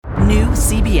New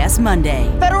CBS Monday.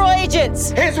 Federal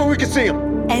agents! Hands where we can see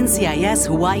them! NCIS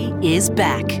Hawaii is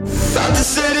back. About to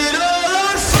set it all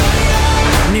on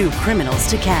fire! New criminals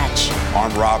to catch.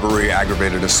 Armed robbery,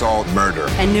 aggravated assault, murder.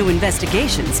 And new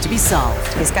investigations to be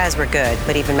solved. These guys were good,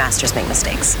 but even masters make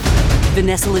mistakes.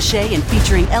 Vanessa Lachey and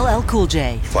featuring LL Cool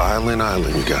J. Violent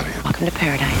Island you got here. Welcome to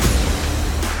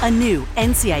paradise. A new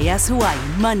NCIS Hawaii,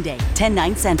 Monday,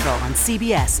 10/9 Central on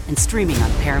CBS and streaming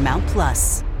on Paramount+.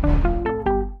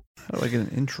 I like an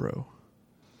intro.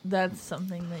 That's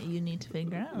something that you need to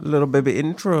figure out. Little baby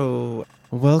intro.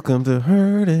 Welcome to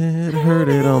Heard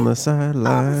It on the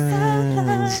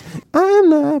sidelines. I'm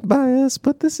not biased,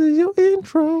 but this is your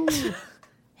intro. Intro.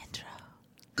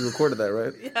 You recorded that,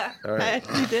 right? Yeah, all right. I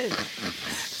actually did.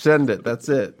 Send it. That's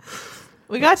it.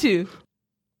 We got you.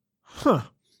 Huh.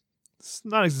 It's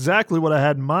not exactly what I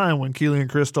had in mind when Keely and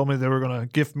Chris told me they were going to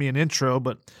gift me an intro,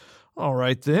 but all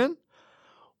right then.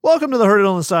 Welcome to the Heard It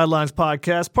on the Sidelines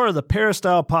podcast, part of the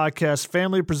Peristyle Podcast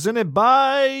family, presented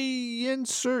by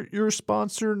insert your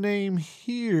sponsor name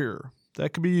here.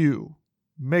 That could be you.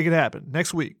 Make it happen.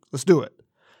 Next week. Let's do it.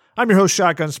 I'm your host,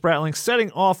 Shotgun Spratling,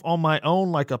 setting off on my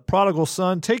own like a prodigal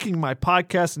son, taking my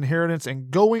podcast inheritance and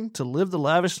going to live the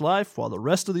lavish life while the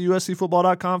rest of the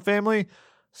USCFootball.com family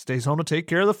stays home to take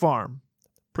care of the farm.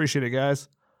 Appreciate it, guys.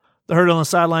 The Heard It on the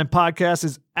Sideline podcast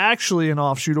is actually an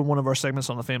offshoot of one of our segments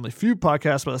on the Family Feud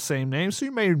podcast by the same name, so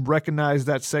you may recognize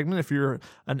that segment if you're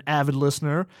an avid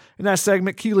listener. In that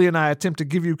segment, Keely and I attempt to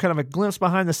give you kind of a glimpse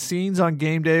behind the scenes on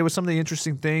game day with some of the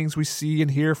interesting things we see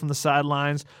and hear from the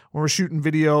sidelines when we're shooting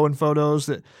video and photos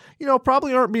that,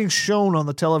 probably aren't being shown on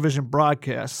the television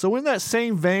broadcast. So in that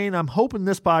same vein, I'm hoping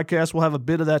this podcast will have a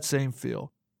bit of that same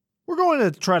feel. We're going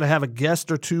to try to have a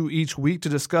guest or two each week to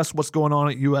discuss what's going on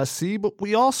at USC, but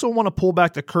we also want to pull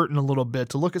back the curtain a little bit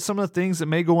to look at some of the things that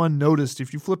may go unnoticed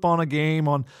if you flip on a game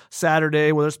on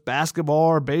Saturday, whether it's basketball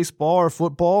or baseball or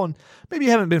football, and maybe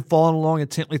you haven't been following along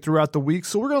intently throughout the week.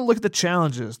 So we're going to look at the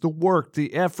challenges, the work,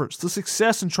 the efforts, the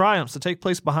success and triumphs that take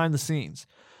place behind the scenes.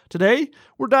 Today,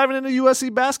 we're diving into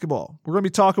USC basketball. We're going to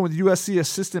be talking with USC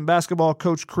assistant basketball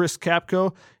coach Chris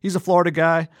Kapko. He's a Florida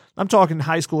guy. I'm talking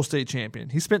high school state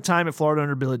champion. He spent time at Florida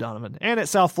under Billy Donovan and at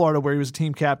South Florida where he was a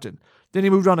team captain. Then he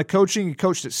moved on to coaching. He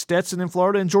coached at Stetson in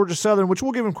Florida and Georgia Southern, which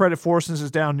we'll give him credit for since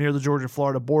it's down near the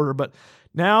Georgia-Florida border. But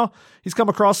now he's come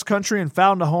across the country and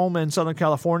found a home in Southern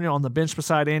California on the bench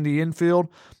beside Andy Enfield.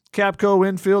 Kapko,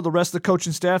 Enfield, the rest of the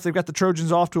coaching staff, they've got the Trojans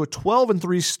off to a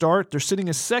 12-3 start. They're sitting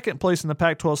in second place in the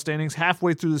Pac-12 standings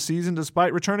halfway through the season,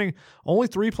 despite returning only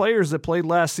 3 players that played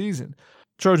last season.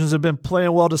 Trojans have been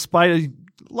playing well despite a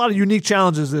lot of unique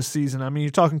challenges this season. I mean,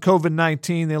 you're talking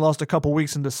COVID-19. They lost a couple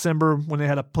weeks in December when they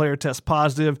had a player test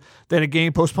positive. They had a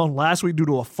game postponed last week due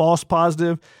to a false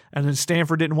positive, and then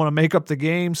Stanford didn't want to make up the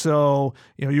game, so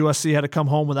USC had to come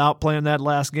home without playing that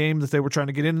last game that they were trying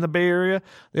to get in the Bay Area.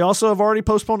 They also have already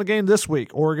postponed a game this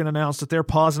week. Oregon announced that they're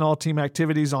pausing all team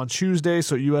activities on Tuesday,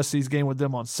 so USC's game with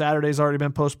them on Saturday has already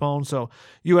been postponed. So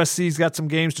USC's got some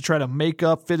games to try to make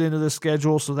up, fit into the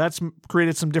schedule, so that's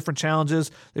created some different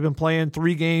challenges. They've been playing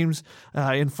 3 games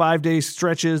in 5-day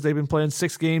stretches. They've been playing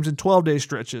 6 games in 12-day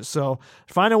stretches. So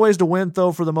finding ways to win,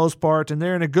 though, for the most part, and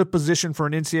they're in a good position for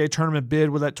an NCAA tournament bid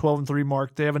with that 12-3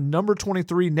 mark. They have a number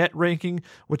 23 net ranking,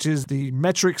 which is the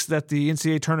metrics that the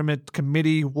NCAA tournament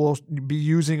committee will be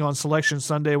using on Selection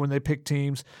Sunday when they pick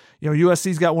teams.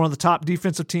 USC's got one of the top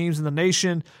defensive teams in the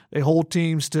nation. They hold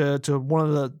teams to one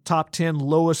of the top 10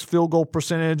 lowest field goal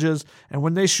percentages. And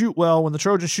when they shoot well, when the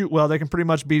Trojans shoot well, they can pretty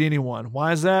much beat anyone.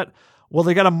 Why is that? Well,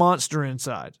 they got a monster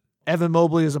inside. Evan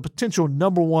Mobley is a potential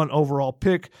number 1 overall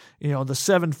pick. The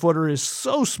 7-footer is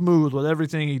so smooth with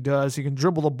everything he does. He can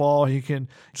dribble the ball. He can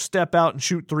step out and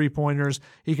shoot 3-pointers.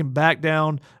 He can back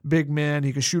down big men.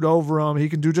 He can shoot over them. He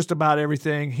can do just about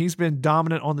everything. He's been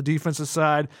dominant on the defensive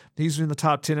side. He's in the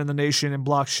top 10 in the nation in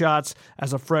block shots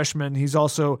as a freshman. He's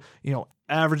also,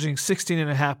 averaging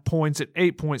 16.5 points at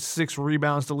 8.6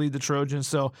 rebounds to lead the Trojans.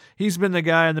 So he's been the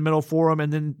guy in the middle for them,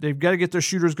 and then they've got to get their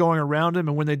shooters going around him,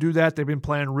 and when they do that, they've been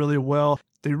playing really well.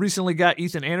 They recently got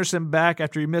Ethan Anderson back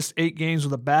after he missed 8 games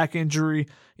with a back injury.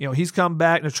 He's come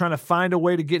back and they're trying to find a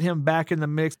way to get him back in the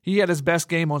mix. He had his best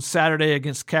game on Saturday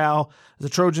against Cal. The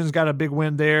Trojans got a big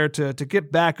win there to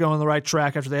get back on the right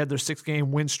track after they had their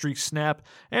 6-game win streak snap.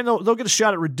 And they'll get a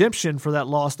shot at redemption for that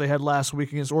loss they had last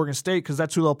week against Oregon State, because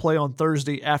that's who they'll play on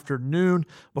Thursday afternoon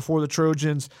before the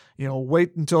Trojans,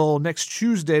 wait until next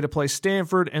Tuesday to play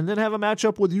Stanford and then have a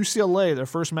matchup with UCLA, their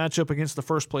first matchup against the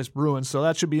first-place Bruins. So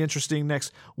that should be interesting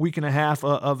next week and a half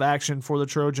of action for the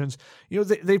Trojans.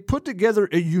 They put together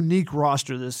a unique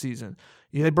roster this season.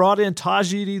 They brought in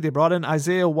Taj Eady, they brought in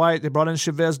Isaiah White, they brought in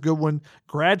Chavez Goodwin,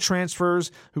 grad transfers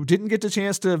who didn't get the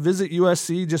chance to visit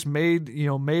USC, just made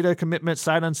a commitment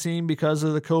sight unseen because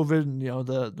of the COVID and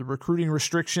the recruiting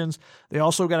restrictions. They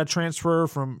also got a transfer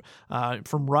from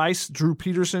Rice, Drew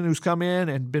Peterson, who's come in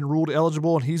and been ruled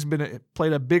eligible, and he's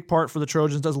played a big part for the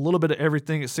Trojans. Does a little bit of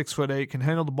everything at 6'8", can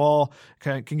handle the ball,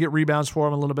 can get rebounds for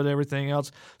him, a little bit of everything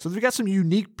else. So they've got some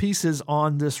unique pieces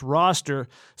on this roster.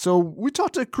 So we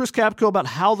talked to Chris Kapko about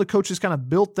how the coaches kind of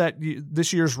built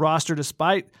this year's roster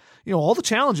despite all the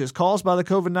challenges caused by the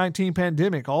COVID-19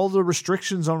 pandemic, all the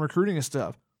restrictions on recruiting and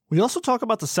stuff. We also talk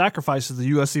about the sacrifices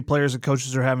the USC players and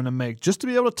coaches are having to make just to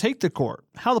be able to take the court,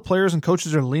 how the players and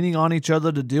coaches are leaning on each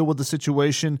other to deal with the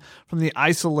situation, from the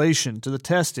isolation to the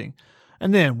testing.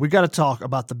 And then we got to talk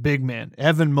about the big man,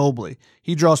 Evan Mobley.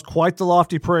 He draws quite the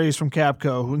lofty praise from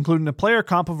Kapko, including a player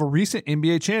comp of a recent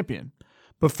NBA champion.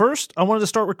 But first, I wanted to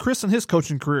start with Chris and his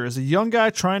coaching career as a young guy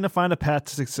trying to find a path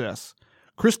to success.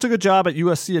 Chris took a job at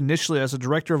USC initially as a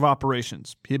director of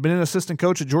operations. He had been an assistant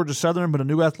coach at Georgia Southern, but a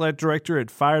new athletic director had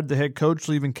fired the head coach,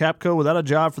 leaving Kapko without a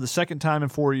job for the second time in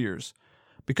 4 years.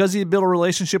 Because he had built a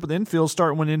relationship with Infield,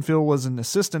 starting when Infield was an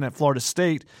assistant at Florida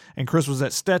State and Chris was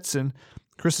at Stetson,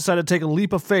 Chris decided to take a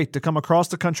leap of faith to come across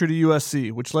the country to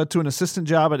USC, which led to an assistant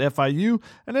job at FIU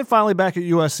and then finally back at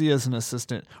USC as an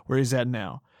assistant, where he's at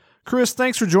now. Chris,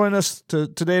 thanks for joining us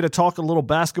today to talk a little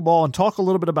basketball and talk a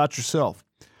little bit about yourself.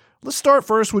 Let's start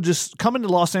first with just coming to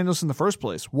Los Angeles in the first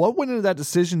place. What went into that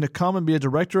decision to come and be a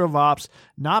director of ops,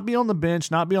 not be on the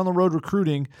bench, not be on the road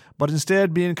recruiting, but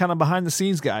instead being kind of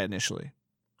behind-the-scenes guy initially?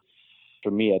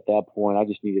 For me, at that point, I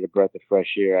just needed a breath of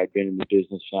fresh air. I'd been in the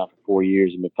business now for 4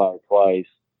 years and been fired twice.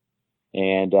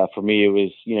 And for me, it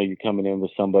was, you're coming in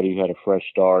with somebody who had a fresh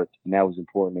start, and that was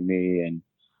important to me. And,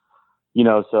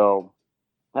 so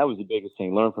that was the biggest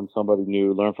thing. Learn from somebody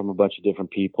new, learn from a bunch of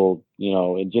different people,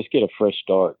 and just get a fresh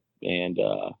start. And,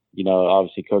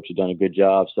 obviously Coach had done a good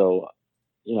job. So,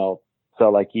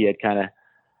 felt like he had kind of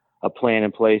a plan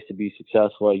in place to be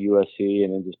successful at USC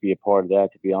and then just be a part of that,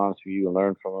 to be honest with you, and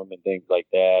learn from him and things like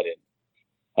that. And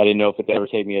I didn't know if it would ever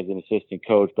take me as an assistant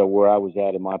coach, but where I was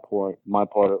at in my point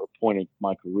in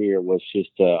my career was just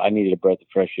I needed a breath of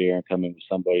fresh air and come in with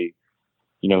somebody,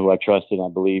 who I trusted and I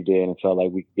believed in and felt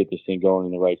like we could get this thing going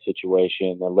in the right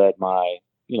situation and let my,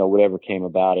 whatever came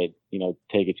about it,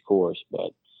 take its course.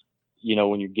 But,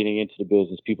 when you're getting into the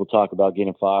business, people talk about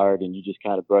getting fired and you just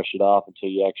kind of brush it off until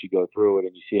you actually go through it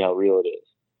and you see how real it is.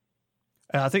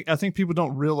 I think people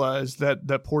don't realize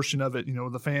that portion of it.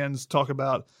 The fans talk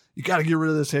about, you got to get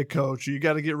rid of this head coach, or you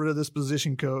got to get rid of this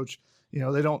position coach.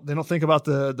 They don't think about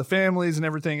the families and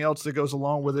everything else that goes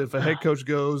along with it. If a head coach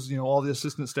goes, all the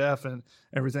assistant staff and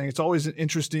everything, it's always an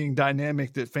interesting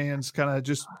dynamic that fans kind of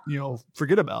just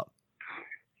forget about.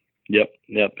 Yep.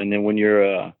 And then when you're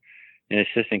an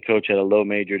assistant coach at a low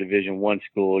major Division I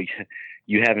school,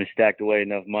 you haven't stacked away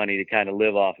enough money to kind of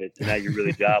live off it. So now you're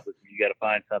really jobless. You got to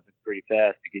find something pretty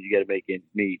fast because you got to make ends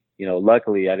meet.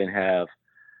 Luckily I didn't have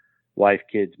wife,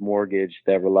 kids, mortgage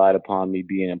that relied upon me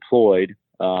being employed.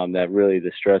 That really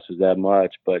the stress was that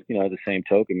much. But, at the same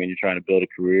token, you're trying to build a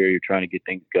career, you're trying to get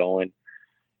things going.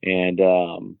 And,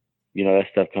 that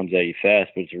stuff comes at you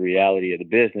fast, but it's the reality of the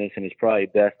business. And it's probably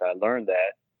best I learned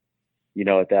that,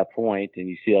 at that point, and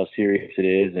you see how serious it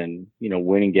is and,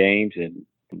 winning games and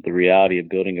the reality of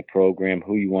building a program,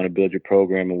 who you want to build your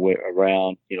program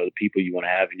around, the people you want to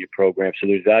have in your program. So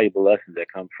there's valuable lessons that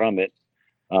come from it.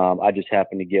 I just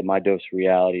happened to get my dose of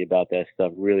reality about that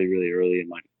stuff really, really early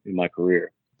in my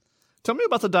career. Tell me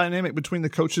about the dynamic between the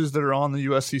coaches that are on the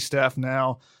USC staff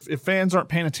now. If fans aren't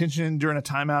paying attention during a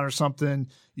timeout or something,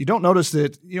 you don't notice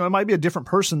that, it might be a different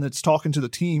person that's talking to the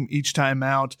team each time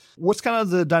out. What's kind of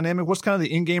the dynamic? What's kind of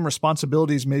the in-game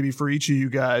responsibilities maybe for each of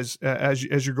you guys as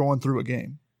you're going through a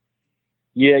game?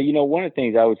 Yeah, one of the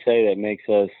things I would say that makes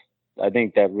us, I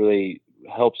think that really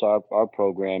helps our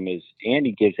program is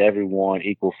Andy gives everyone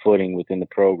equal footing within the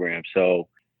program. So,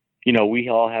 we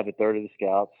all have a third of the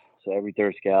scouts. So every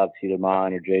third scout's either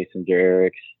mine or Jason's or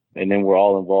Eric's. And then we're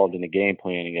all involved in the game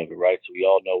planning of it, right? So we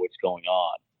all know what's going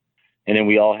on. And then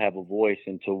we all have a voice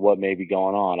into what may be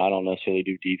going on. I don't necessarily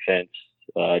do defense.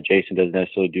 Jason doesn't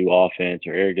necessarily do offense,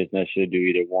 or Eric doesn't necessarily do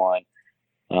either one.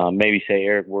 Maybe say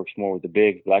Eric works more with the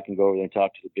bigs, but I can go over there and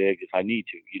talk to the bigs if I need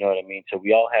to. You know what I mean? So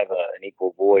we all have an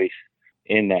equal voice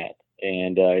in that.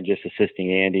 And just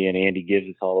assisting Andy, and Andy gives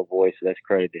us all a voice. So that's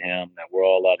credit to him that we're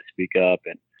all allowed to speak up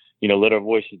and, let our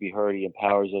voices be heard. He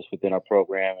empowers us within our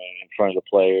program and in front of the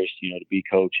players, to be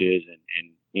coaches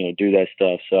and do that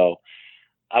stuff. So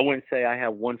I wouldn't say I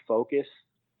have one focus.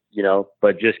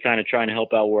 but just kind of trying to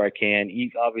help out where I can.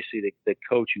 Obviously, the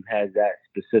coach who has that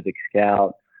specific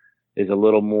scout is a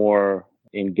little more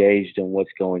engaged in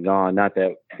what's going on. Not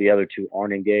that the other two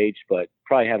aren't engaged, but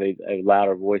probably have a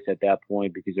louder voice at that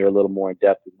point because they're a little more in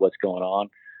depth with what's going on.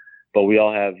 But we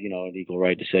all have, an equal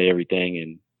right to say everything,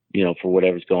 and for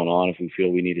whatever's going on. If we feel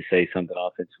we need to say something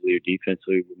offensively or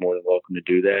defensively, we're more than welcome to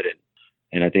do that.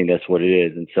 And I think that's what it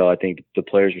is. And so I think the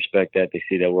players respect that. They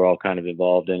see that we're all kind of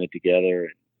involved in it together.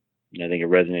 And I think it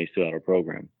resonates throughout our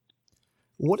program.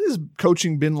 What has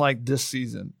coaching been like this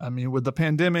season? I mean, with the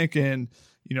pandemic and,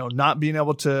 not being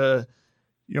able to,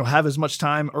 have as much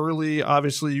time early.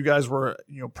 Obviously, you guys were,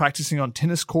 practicing on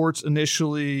tennis courts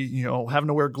initially, having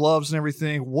to wear gloves and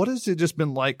everything. What has it just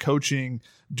been like coaching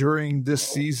during this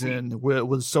season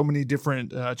with so many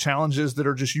different challenges that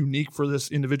are just unique for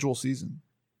this individual season?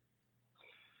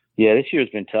 Yeah, this year's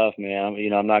been tough, man.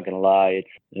 I'm not going to lie.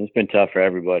 It's been tough for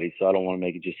everybody, so I don't want to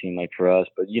make it just seem like for us.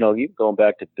 But, even going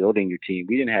back to building your team,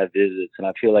 we didn't have visits. And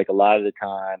I feel like a lot of the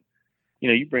time,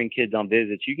 you bring kids on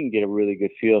visits, you can get a really good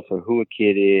feel for who a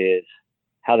kid is,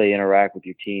 how they interact with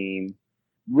your team,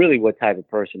 really what type of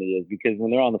person he is. Because when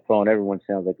they're on the phone, everyone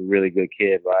sounds like a really good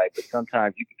kid, right? But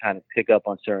sometimes you can kind of pick up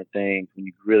on certain things when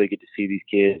you really get to see these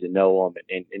kids and know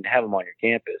them and have them on your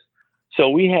campus. So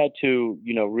we had to,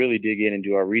 really dig in and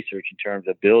do our research in terms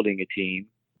of building a team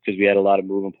because we had a lot of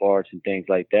moving parts and things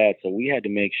like that. So we had to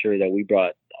make sure that we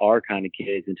brought our kind of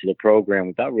kids into the program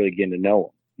without really getting to know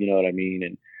them. You know what I mean?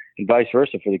 And vice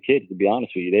versa for the kids, to be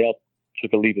honest with you. They all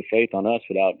took a leap of faith on us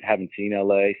without having seen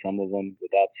LA, some of them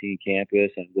without seeing campus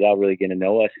and without really getting to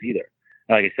know us either.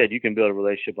 Like I said, you can build a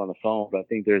relationship on the phone, but I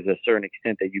think there's a certain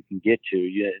extent that you can get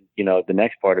to. The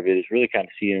next part of it is really kind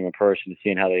of seeing them in person and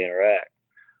seeing how they interact.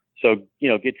 So,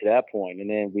 get to that point. And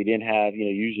then we didn't have,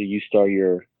 usually you start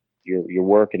your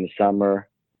work in the summer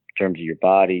in terms of your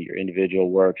body, your individual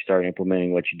work, start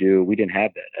implementing what you do. We didn't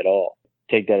have that at all.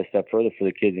 Take that a step further for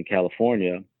the kids in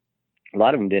California. A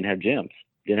lot of them didn't have gyms,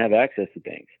 didn't have access to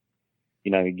things.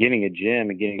 Getting a gym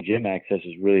and getting gym access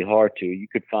is really hard to. You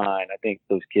could find, I think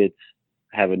those kids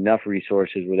have enough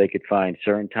resources where they could find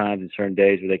certain times and certain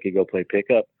days where they could go play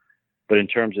pickup. But in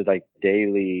terms of like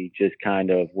daily, just kind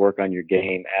of work on your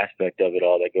game aspect of it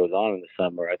all that goes on in the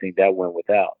summer, I think that went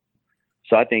without.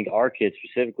 So I think our kids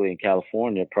specifically in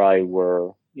California probably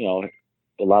were,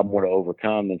 a lot more to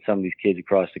overcome than some of these kids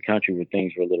across the country where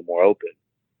things were a little more open.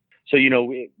 So,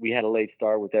 we had a late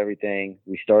start with everything.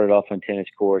 We started off on tennis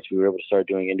courts. We were able to start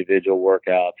doing individual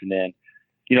workouts. And then,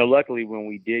 luckily when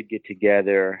we did get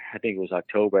together, I think it was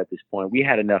October at this point, we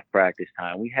had enough practice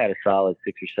time. We had a solid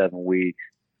 6 or 7 weeks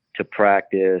to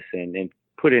practice and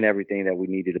put in everything that we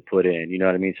needed to put in. You know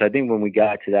what I mean? So I think when we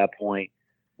got to that point,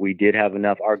 we did have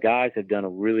enough. Our guys have done a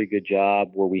really good job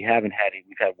where we've had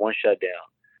one shutdown.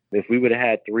 If we would have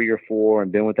had 3 or 4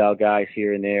 and been without guys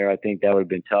here and there, I think that would have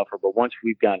been tougher. But once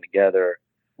we've gotten together,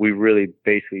 we've really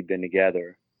basically been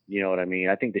together. You know what I mean?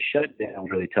 I think the shutdown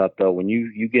was really tough, though. When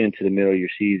you get into the middle of your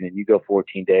season, you go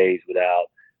 14 days without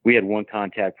 – we had one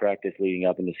contact practice leading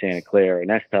up into Santa Clara, and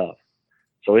that's tough.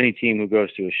 So any team who goes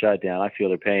through a shutdown, I feel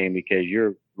their pain because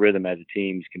your rhythm as a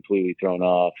team is completely thrown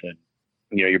off and,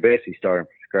 you're basically starting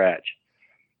from scratch.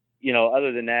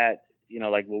 Other than that,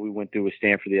 like what we went through with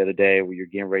Stanford the other day where you're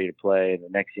getting ready to play and the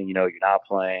next thing you know, you're not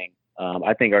playing.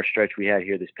 I think our stretch we had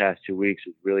here this past 2 weeks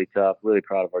was really tough, really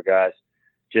proud of our guys.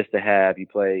 Just to have you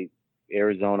play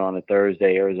Arizona on a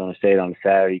Thursday, Arizona State on a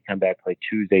Saturday, you come back, play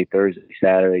Tuesday, Thursday,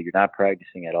 Saturday, you're not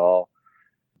practicing at all.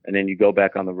 And then you go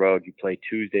back on the road, you play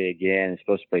Tuesday again, it's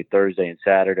supposed to play Thursday and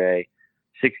Saturday.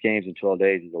 6 games in 12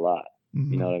 days is a lot.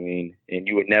 Mm-hmm. You know what I mean? And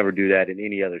you would never do that in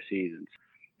any other seasons.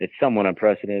 It's somewhat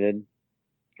unprecedented.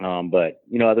 But,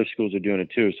 other schools are doing it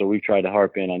too. So we've tried to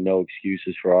harp in on no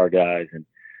excuses for our guys. And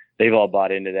they've all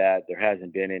bought into that. There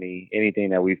hasn't been anything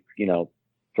that we've,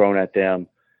 thrown at them.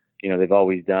 They've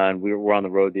always done. We were on the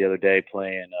road the other day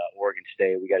playing Oregon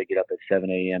State. We got to get up at 7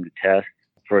 a.m. to test.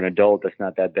 For an adult, that's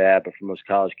not that bad. But for most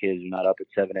college kids, they're not up at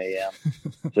 7 a.m.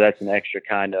 So that's an extra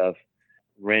kind of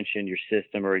wrench in your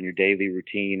system or in your daily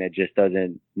routine that just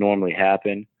doesn't normally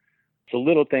happen. So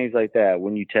little things like that,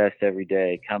 when you test every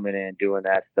day, coming in, doing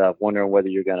that stuff, wondering whether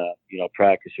you're going to,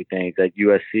 practice or things. At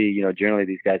USC, generally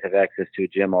these guys have access to a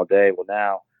gym all day. Well,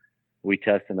 now we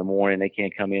test in the morning. They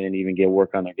can't come in and even get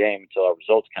work on their game until our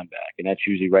results come back. And that's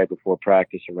usually right before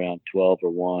practice around 12 or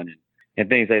 1 and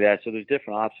things like that. So there's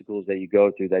different obstacles that you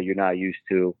go through that you're not used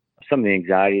to. Some of the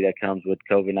anxiety that comes with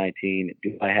COVID-19.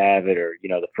 Do I have it? Or,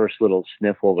 the first little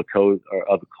sniffle of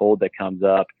a cold that comes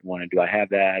up. Do I have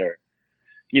that? Or,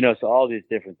 so all these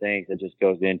different things that just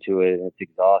goes into it, and it's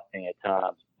exhausting at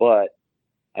times. But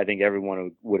I think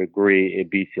everyone would agree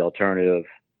it beats the alternative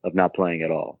of not playing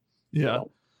at all. Yeah.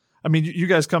 So, I mean, you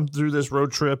guys come through this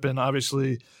road trip, and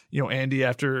obviously, Andy,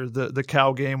 after the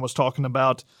Cal game, was talking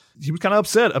about he was kind of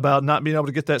upset about not being able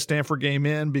to get that Stanford game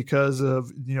in because of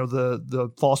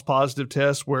the false positive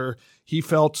test, where he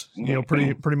felt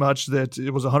pretty much that it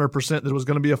was 100% that it was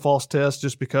going to be a false test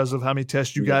just because of how many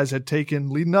tests you guys had taken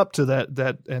leading up to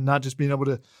that, and not being able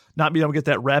to get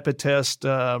that rapid test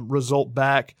result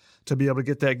back to be able to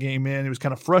get that game in. He was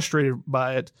kind of frustrated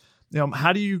by it.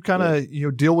 How do you kind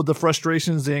of deal with the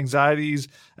frustrations, the anxieties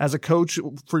as a coach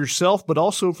for yourself, but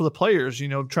also for the players?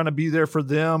 Trying to be there for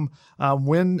them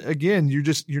when again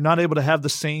you're not able to have the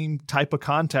same type of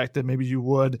contact that maybe you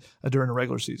would during a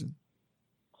regular season.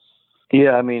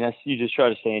 Yeah, I mean, you just try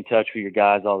to stay in touch with your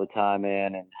guys all the time,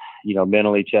 man, and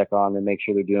mentally check on them, make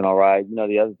sure they're doing all right.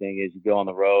 The other thing is you go on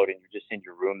the road and you're just in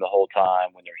your room the whole time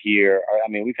when they're here. I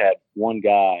mean, we've had one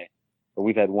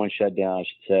shutdown, I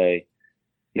should say.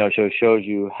 So it shows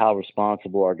you how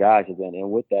responsible our guys have been. And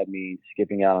what that means,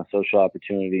 skipping out on social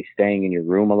opportunities, staying in your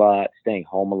room a lot, staying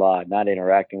home a lot, not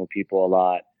interacting with people a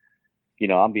lot.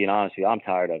 I'm being honest with you, I'm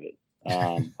tired of it.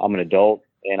 I'm an adult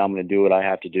and I'm going to do what I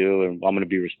have to do, and I'm going to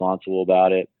be responsible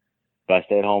about it. If I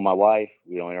stay at home with my wife,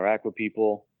 we don't interact with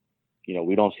people.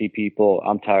 We don't see people.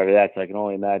 I'm tired of that. So I can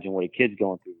only imagine what a kid's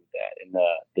going through with that, and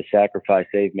the sacrifice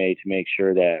they've made to make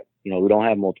sure that we don't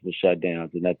have multiple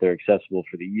shutdowns and that they're accessible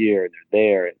for the year and they're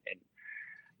there.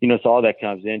 And so all that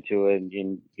comes into it.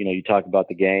 And you talk about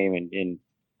the game and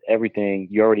everything.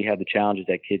 You already have the challenges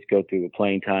that kids go through with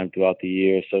playing time throughout the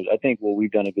year. So I think what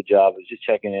we've done a good job is just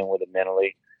checking in with them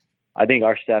mentally. I think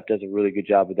our staff does a really good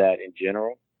job of that in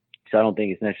general. So I don't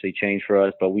think it's necessarily changed for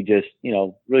us, but we just,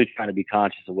 really trying to be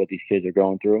conscious of what these kids are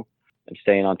going through and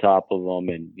staying on top of them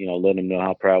and, letting them know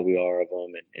how proud we are of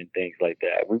them and things like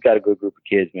that. We've got a good group of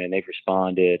kids, man. They've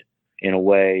responded in a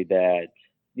way that,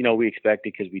 we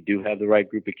expected because we do have the right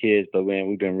group of kids, but man,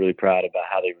 we've been really proud about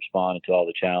how they responded to all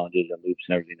the challenges and loops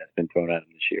and everything that's been thrown at them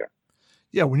this year.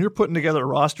 Yeah, when you're putting together a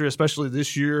roster, especially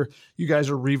this year, you guys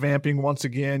are revamping once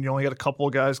again. You only got a couple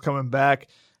of guys coming back.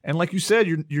 And like you said,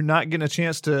 you're not getting a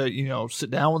chance to,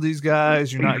 sit down with these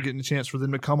guys. You're not getting a chance for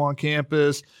them to come on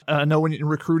campus. I know when you're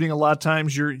recruiting, a lot of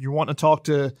times you're wanting to talk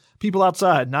to people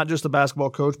outside, not just the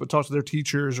basketball coach, but talk to their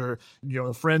teachers or,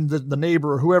 a friend, the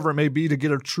neighbor, or whoever it may be, to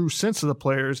get a true sense of the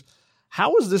players.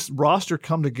 How has this roster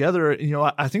come together?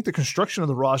 I think the construction of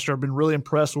the roster, I've been really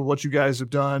impressed with what you guys have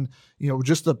done.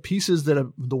 Just the pieces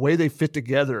the way they fit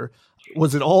together.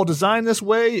 Was it all designed this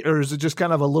way, or is it just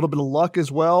kind of a little bit of luck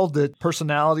as well that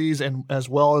personalities and as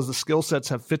well as the skill sets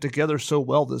have fit together so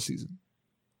well this season?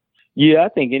 Yeah, I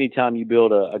think anytime you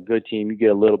build a good team, you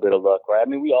get a little bit of luck, right? I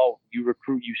mean, you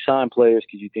recruit, you sign players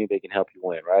because you think they can help you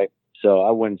win, right? So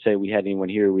I wouldn't say we had anyone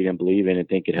here we didn't believe in and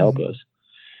think could help us.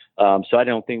 So I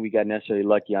don't think we got necessarily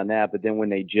lucky on that. But then when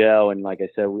they gel, and like I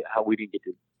said, how we didn't get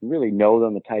to really know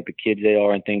them, the type of kids they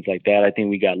are and things like that, I think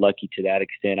we got lucky to that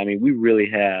extent. I mean, we really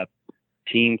have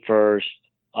team first,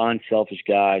 unselfish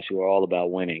guys who are all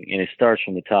about winning. And it starts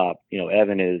from the top.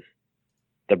 Evan is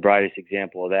the brightest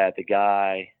example of that. The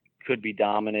guy could be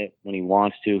dominant when he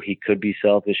wants to. He could be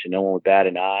selfish and no one would bat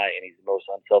an eye. And he's the most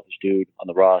unselfish dude on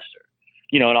the roster.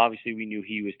 And obviously we knew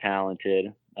he was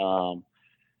talented.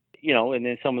 And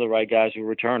then some of the right guys were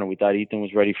returning. We thought Ethan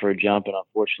was ready for a jump, and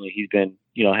unfortunately he's been,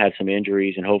 had some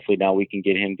injuries, and hopefully now we can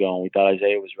get him going. We thought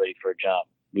Isaiah was ready for a jump.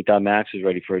 We thought Max was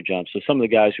ready for a jump. So some of the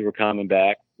guys who were coming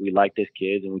back, we liked as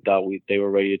kids, and we thought they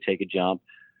were ready to take a jump.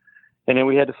 And then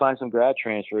we had to find some grad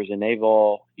transfers, and they've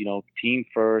all, team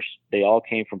first. They all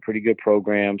came from pretty good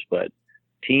programs, but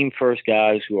team first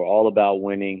guys who are all about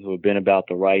winning, who have been about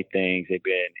the right things. They've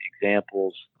been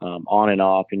examples on and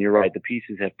off. And you're right, the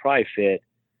pieces have probably fit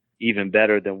even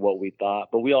better than what we thought.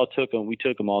 But we all took them. We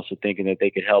took them also thinking that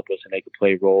they could help us and they could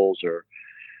play roles or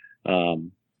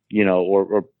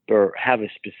have a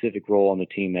specific role on the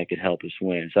team that could help us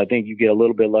win. So I think you get a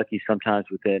little bit lucky sometimes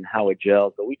within how it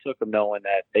gels, but we took them knowing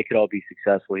that they could all be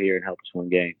successful here and help us win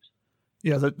games.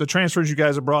 Yeah, the transfers you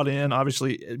guys have brought in,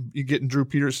 obviously you getting Drew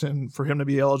Peterson for him to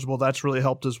be eligible, that's really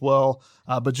helped as well.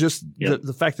 But just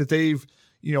the fact that they've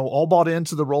all bought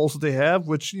into the roles that they have,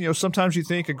 which, sometimes you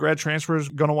think a grad transfer is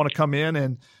going to want to come in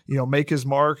and, make his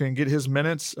mark and get his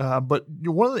minutes. But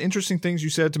one of the interesting things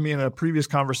you said to me in a previous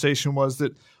conversation was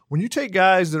that when you take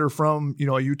guys that are from,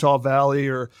 a Utah Valley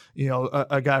or,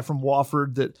 a guy from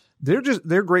Wofford, that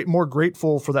they're more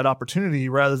grateful for that opportunity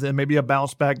rather than maybe a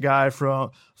bounce back guy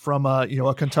from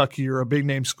a Kentucky or a big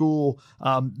name school.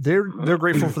 They're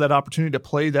grateful for that opportunity to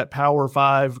play that Power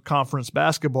 5 conference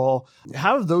basketball.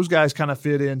 How do those guys kind of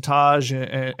fit in, Taj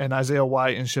and Isaiah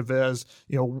White and Chavez?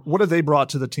 What have they brought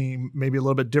to the team maybe a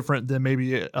little bit different than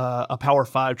maybe a Power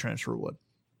 5 transfer would?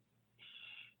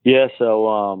 Yeah,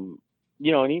 so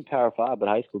and even Power 5, but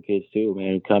high school kids too,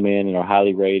 man, who come in and are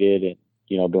highly rated and,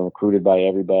 been recruited by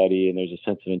everybody, and there's a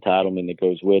sense of entitlement that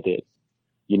goes with it.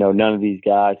 None of these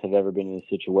guys have ever been in a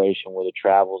situation where the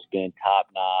travel's been top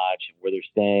notch and where they're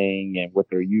staying and what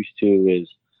they're used to is,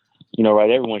 right,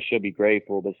 everyone should be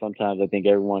grateful, but sometimes I think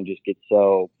everyone just gets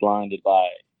so blinded by,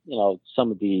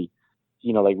 some of the,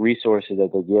 like resources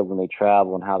that they give when they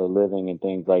travel and how they're living and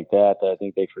things like that I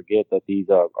think they forget that these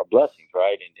are blessings,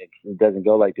 right? And it doesn't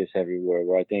go like this everywhere,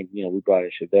 where I think, we brought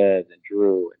in Chavez and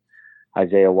Drew and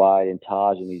Isaiah White and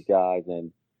Taj and these guys,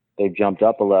 and they've jumped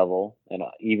up a level. And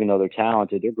even though they're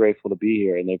talented, they're grateful to be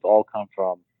here. And they've all come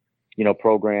from,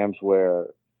 programs where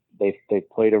they've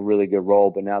played a really good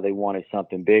role, but now they wanted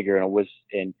something bigger.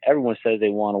 And everyone says they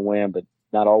want to win, but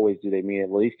not always do they mean it.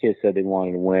 Well, these kids said they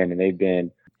wanted to win, and they've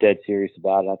been dead serious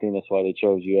about it. I think that's why they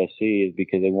chose USC, is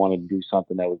because they wanted to do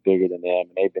something that was bigger than them,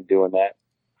 and they've been doing that.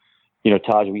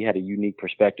 Taj, we had a unique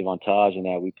perspective on Taj in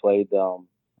that we played them,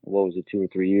 2 or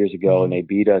 3 years ago, and they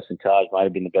beat us, and Taj might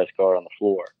have been the best guard on the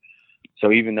floor.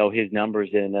 So even though his numbers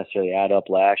didn't necessarily add up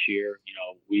last year,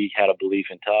 we had a belief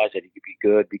in Taj that he could be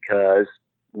good because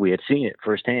we had seen it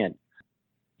firsthand.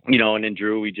 And then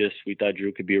Drew, we thought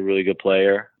Drew could be a really good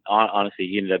player. Honestly,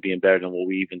 he ended up being better than what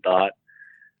we even thought.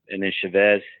 And then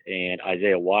Chavez and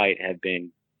Isaiah White have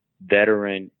been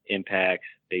veteran impacts.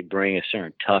 They bring a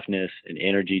certain toughness and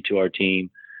energy to our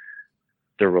team.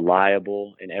 They're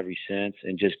reliable in every sense,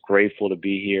 and just grateful to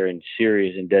be here and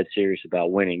serious and dead serious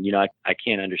about winning. I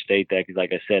can't understate that, because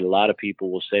like I said, a lot of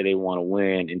people will say they want to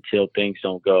win until things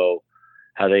don't go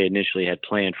how they initially had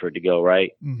planned for it to go,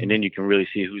 right? Mm-hmm. And then you can really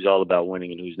see who's all about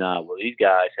winning and who's not. Well, these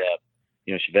guys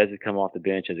have, Chavez has come off the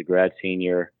bench as a grad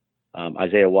senior.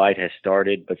 Isaiah White has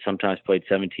started, but sometimes played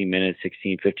 17 minutes,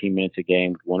 16, 15 minutes a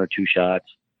game, 1 or 2 shots.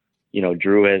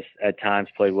 Drew has at times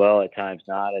played well, at times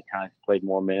not, at times played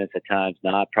more minutes, at times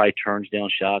not, probably turns down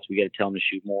shots. We got to tell him to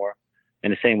shoot more.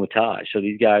 And the same with Taj. So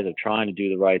these guys are trying to do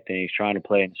the right things, trying to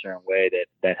play in a certain way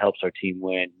that helps our team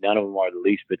win. None of them are the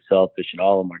least bit selfish, and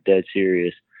all of them are dead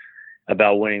serious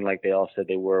about winning, like they all said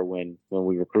they were when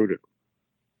we recruited them.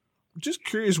 Just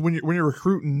curious, when you're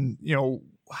recruiting,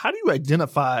 how do you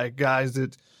identify guys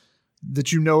that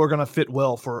are going to fit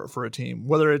well for a team?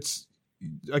 Whether it's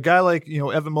a guy like,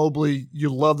 Evan Mobley,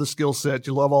 you love the skill set,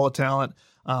 you love all the talent,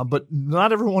 but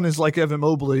not everyone is like Evan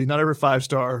Mobley. Not every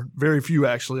 5-star, very few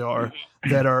actually are,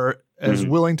 that are as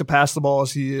willing to pass the ball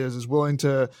as he is, as willing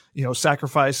to,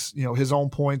 sacrifice, his own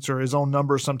points or his own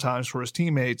numbers sometimes for his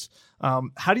teammates.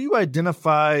 How do you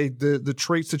identify the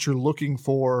traits that you're looking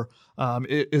for?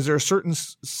 Is there a certain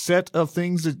set of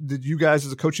things that you guys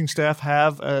as a coaching staff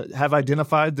have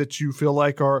identified that you feel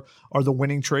like are the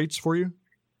winning traits for you?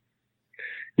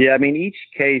 Yeah, I mean, each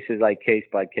case is like case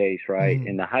by case, right?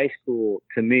 In the high school,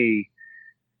 to me,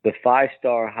 the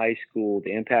 5-star high school,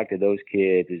 the impact of those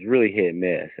kids is really hit and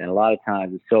miss. And a lot of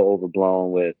times it's so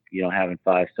overblown with, having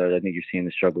 5 stars. I think you're seeing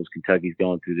the struggles Kentucky's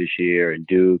going through this year, and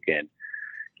Duke. And,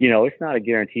 it's not a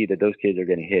guarantee that those kids are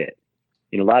going to hit.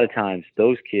 A lot of times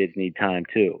those kids need time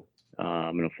too.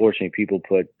 And unfortunately, people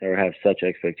have such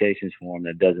expectations for them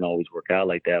that doesn't always work out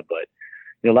like that. But,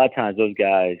 a lot of times those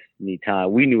guys need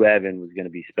time. We knew Evan was going to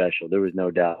be special. There was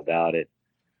no doubt about it.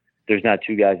 There's not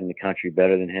 2 guys in the country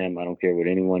better than him. I don't care what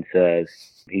anyone says.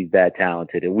 He's that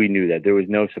talented. And we knew that. There was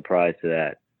no surprise to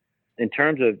that. In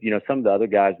terms of, some of the other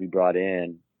guys we brought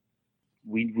in,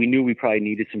 we knew we probably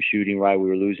needed some shooting, right? We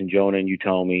were losing Jonah and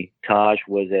Utomi. Taj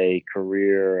was a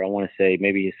career, I want to say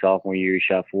maybe his sophomore year, he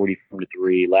shot 40 from the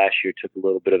 3. Last year took a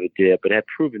little bit of a dip, but had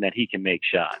proven that he can make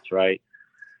shots, right?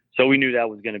 So we knew that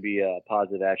was going to be a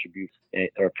positive attribute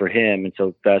for him. And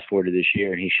so fast forward to this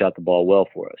year, and he shot the ball well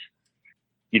for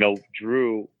us.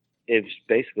 Drew is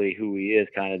basically who he is,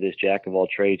 kind of this jack of all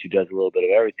trades who does a little bit of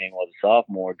everything. While the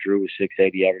sophomore, Drew was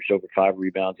 6'8", he averaged over 5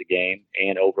 rebounds a game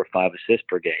and over 5 assists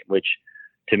per game, which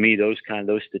to me, those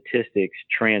statistics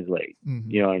translate. Mm-hmm.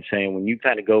 You know what I'm saying? When you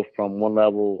kind of go from one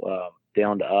level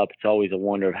down to up, it's always a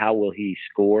wonder of how will he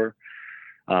score.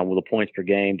 With the points per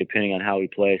game, depending on how he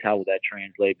plays, how will that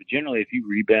translate? But generally, if you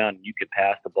rebound and you can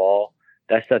pass the ball,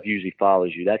 that stuff usually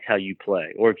follows you. That's how you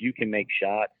play. Or if you can make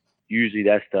shots, usually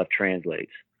that stuff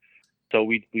translates. So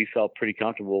we felt pretty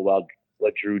comfortable about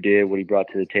what Drew did, what he brought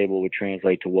to the table would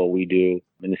translate to what we do.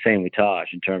 And the same with Taj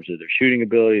in terms of their shooting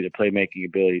ability, their playmaking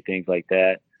ability, things like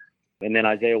that. And then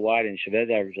Isaiah White and Chavez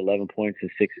averaged 11 points and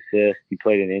 6 assists. He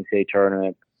played in the NCAA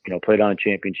tournament, played on a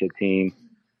championship team.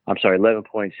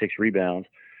 11.6 rebounds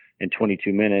in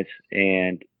 22 minutes.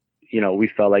 And, we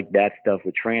felt like that stuff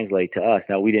would translate to us.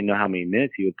 Now, we didn't know how many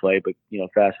minutes he would play, but,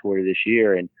 fast forward to this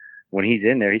year, and when he's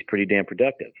in there, he's pretty damn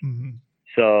productive. Mm-hmm.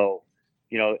 So,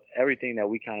 everything that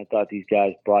we kind of thought these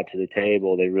guys brought to the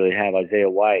table, they really have. Isaiah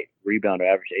White, rebounder,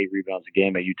 averaged 8 rebounds a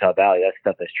game at Utah Valley. That's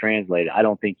stuff that's translated. I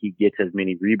don't think he gets as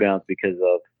many rebounds because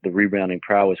of the rebounding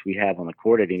prowess we have on the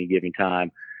court at any given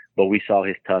time. But we saw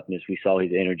his toughness. We saw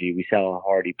his energy. We saw how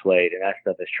hard he played. And that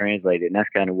stuff is translated. And that's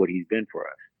kind of what he's been for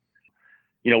us.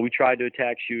 We tried to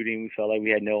attack shooting. We felt like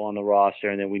we had Noah on the roster,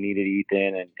 and then we needed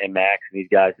Ethan and Max and these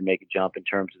guys to make a jump in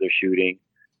terms of their shooting.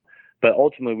 But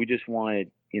ultimately, we just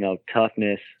wanted,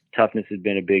 toughness. Toughness has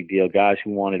been a big deal. Guys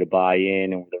who wanted to buy in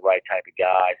and were the right type of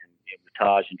guys. And with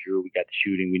Taj and Drew, we got the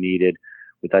shooting we needed.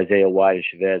 With Isaiah White and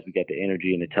Chavez, we got the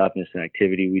energy and the toughness and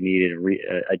activity we needed, and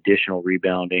additional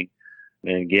rebounding.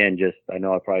 And again, I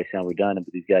know I probably sound redundant,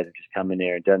 but these guys have just come in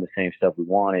there and done the same stuff we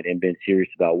wanted and been serious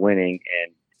about winning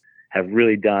and have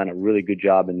really done a really good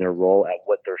job in their role at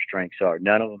what their strengths are.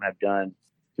 None of them have done.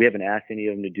 We haven't asked any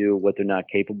of them to do what they're not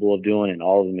capable of doing, and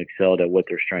all of them excelled at what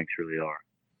their strengths really are.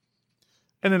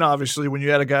 And then obviously when you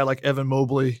had a guy like Evan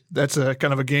Mobley, that's a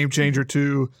kind of a game changer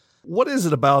too. What is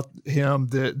it about him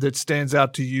that stands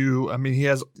out to you? I mean, he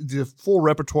has the full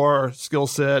repertoire skill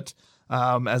set.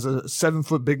 As a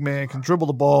 7-foot big man, can dribble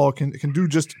the ball, can do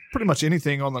just pretty much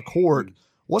anything on the court.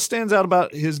 What stands out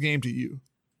about his game to you?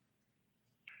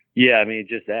 Yeah, I mean,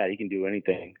 just that. He can do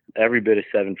anything. Every bit of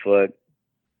 7 foot,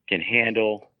 can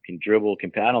handle, can dribble,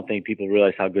 I don't think people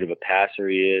realize how good of a passer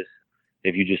he is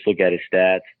if you just look at his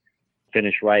stats.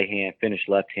 Finish right hand, finish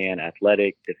left hand,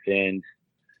 athletic, defends.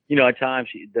 At times,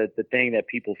 the thing that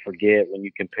people forget when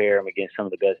you compare him against some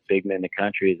of the best big men in the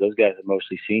country is those guys are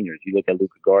mostly seniors. You look at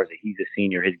Luka Garza, he's a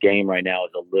senior. His game right now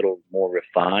is a little more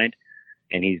refined,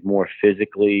 and he's more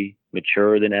physically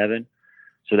mature than Evan.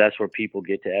 So that's where people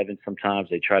get to Evan. Sometimes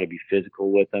they try to be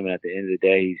physical with him, and at the end of the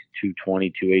day, he's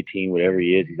 220, 218, whatever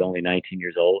he is. He's only 19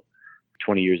 years old,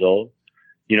 20 years old.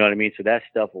 You know what I mean? So that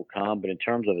stuff will come. But in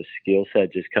terms of a skill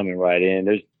set just coming right in,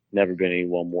 there's never been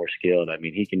anyone more skilled. I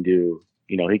mean, he can do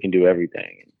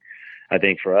everything. And I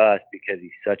think for us, because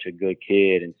he's such a good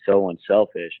kid and so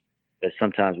unselfish, that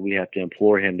sometimes we have to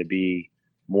implore him to be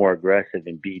more aggressive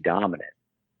and be dominant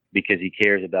because he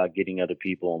cares about getting other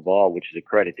people involved, which is a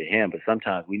credit to him. But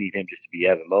sometimes we need him just to be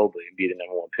Evan Mobley and be the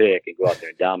number 1 pick and go out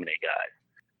there and dominate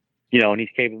guys. And he's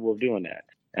capable of doing that.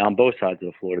 And on both sides of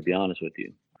the floor, to be honest with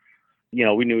you.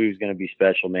 We knew he was going to be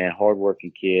special, man.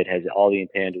 Hardworking kid, has all the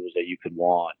intangibles that you could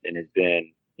want, and has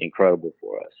been incredible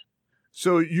for us.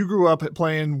 So you grew up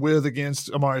playing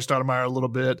against Amari Stoudemire a little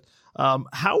bit.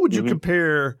 How would you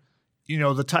compare,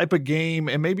 the type of game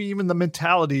and maybe even the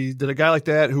mentality that a guy like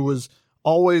that who was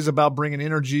always about bringing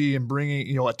energy and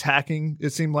bringing, attacking,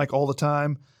 it seemed like all the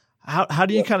time. How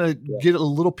do you kind of get a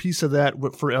little piece of that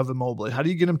for Evan Mobley? How do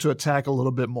you get him to attack a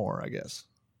little bit more, I guess?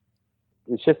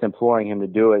 It's just imploring him to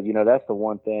do it. That's the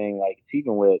one thing, like, it's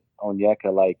even with Onyeka,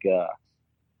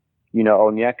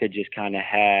 Onyeka just kind of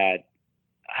had,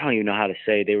 I don't even know how to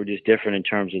say, they were just different in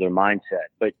terms of their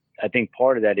mindset. But I think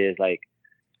part of that is, like,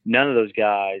 none of those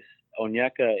guys,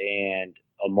 Onyeka and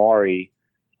Amari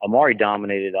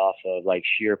dominated off of, like,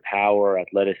 sheer power,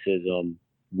 athleticism,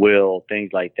 will, things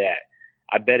like that.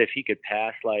 I bet if he could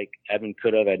pass like Evan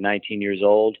could have at 19 years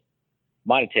old,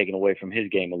 might have taken away from his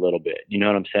game a little bit, you know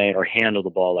what I'm saying, or handle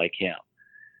the ball like him.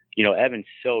 Evan's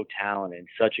so talented and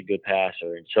such a good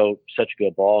passer and such a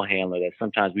good ball handler that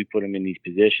sometimes we put him in these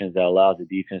positions that allows the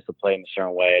defense to play him a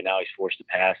certain way, and now he's forced to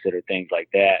pass it or things like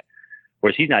that.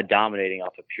 Whereas he's not dominating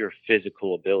off of pure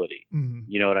physical ability. Mm-hmm.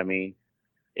 You know what I mean?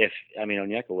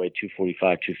 Onyeka weighed 245,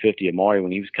 250. Amari,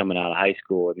 when he was coming out of high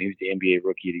school, he was the NBA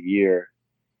Rookie of the Year.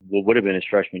 What would have been his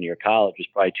freshman year of college was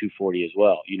probably 240 as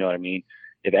well. You know what I mean?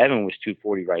 If Evan was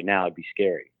 240 right now, it'd be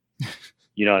scary.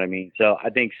 You know what I mean? So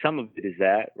I think some of it is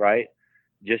that, right?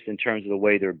 Just in terms of the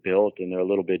way they're built, and they're a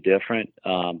little bit different.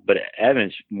 But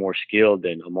Evan's more skilled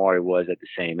than Amari was at the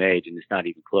same age, and it's not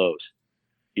even close.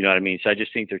 You know what I mean? So I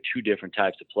just think they're two different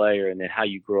types of player, and then how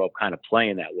you grow up kind of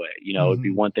playing that way. It'd be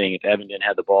one thing if Evan didn't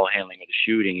have the ball handling or the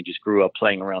shooting and just grew up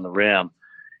playing around the rim,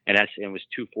 and was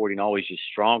 240 and always just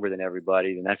stronger than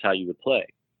everybody, then that's how you would play.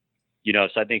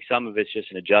 So I think some of it's just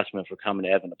an adjustment for coming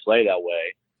to Evan to play that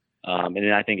way. And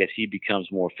then I think as he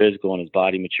becomes more physical and his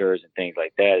body matures and things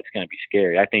like that, it's going to be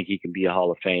scary. I think he can be a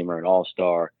Hall of Famer, an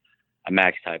all-star, a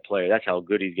max type player. That's how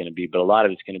good he's going to be. But a lot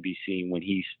of it's going to be seen when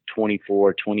he's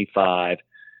 24, 25.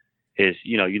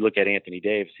 You look at Anthony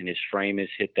Davis and his frame has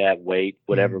hit that weight,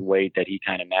 whatever weight that he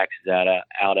kind of maxes out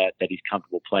at, that he's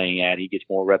comfortable playing at. He gets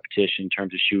more repetition in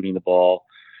terms of shooting the ball.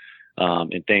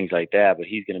 And things like that, but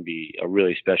he's going to be a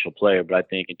really special player. But I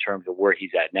think in terms of where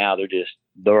he's at now,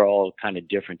 they're all kind of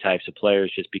different types of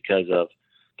players just because of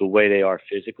the way they are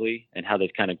physically and how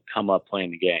they've kind of come up playing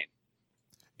the game.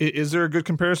 Is there a good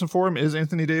comparison for him? Is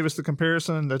Anthony Davis the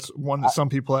comparison? That's one that some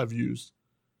people have used.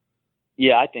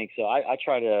 Yeah, I think so. I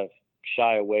try to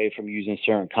shy away from using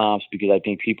certain comps because I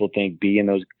think people think being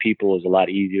those people is a lot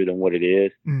easier than what it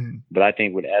is. But I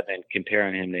think with Evan,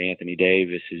 comparing him to Anthony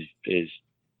Davis is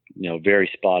very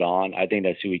spot on. I think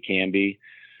that's who he can be.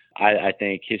 I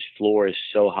think his floor is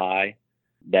so high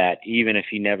that even if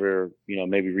he never,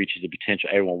 maybe reaches the potential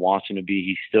everyone wants him to be,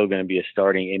 he's still going to be a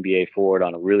starting NBA forward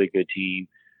on a really good team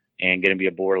and going to be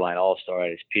a borderline all-star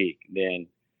at his peak. Then,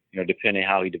 depending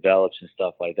how he develops and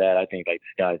stuff like that, I think like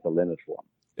the sky's the limit for him.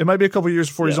 It might be a couple of years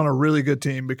before he's on a really good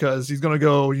team because he's going to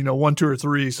go, 1, 2, or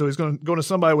 3. So he's going to go to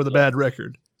somebody with a bad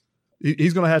record.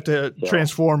 He's going to have to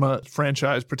transform a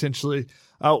franchise potentially.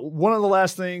 One of the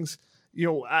last things,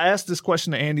 I asked this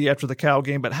question to Andy after the Cal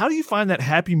game, but how do you find that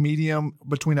happy medium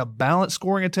between a balanced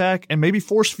scoring attack and maybe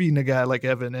force feeding a guy like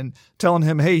Evan and telling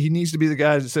him, hey, he needs to be the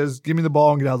guy that says, give me the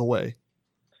ball and get out of the way?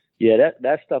 Yeah,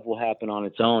 that stuff will happen on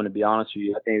its own, to be honest with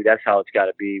you. I think that's how it's got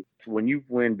to be. When you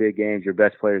win big games, your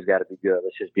best player's got to be good.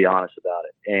 Let's just be honest about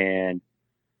it. And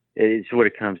it's what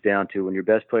it comes down to. When your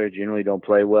best players generally don't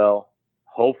play well,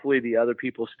 hopefully the other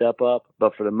people step up.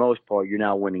 But for the most part, you're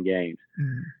not winning games.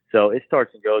 So it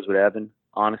starts and goes with Evan,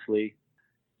 honestly.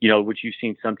 What you've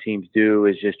seen some teams do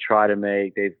is just try to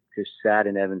they've just sat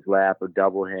in Evan's lap or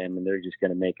double him, and they're just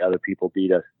going to make other people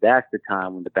beat us. That's the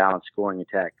time when the balanced scoring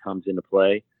attack comes into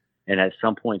play. And at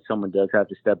some point, someone does have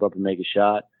to step up and make a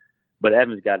shot. But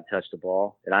Evan's got to touch the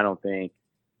ball. And I don't think,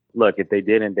 look, if they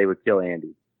didn't, they would kill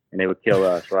Andy. And they would kill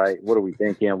us, right? What are we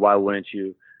thinking? Why wouldn't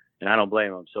you? And I don't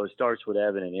blame them. So it starts with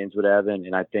Evan and ends with Evan.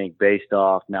 And I think based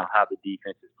off now how the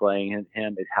defense is playing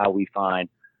him is how we find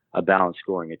a balanced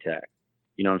scoring attack.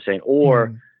 You know what I'm saying?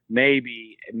 Or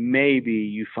maybe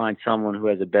you find someone who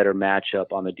has a better matchup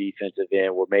on the defensive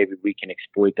end where maybe we can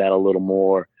exploit that a little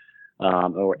more.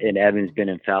 And Evan's been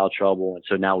in foul trouble, and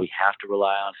so now we have to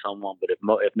rely on someone. But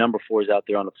if number 4 is out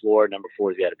there on the floor, number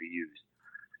 4's got to be used,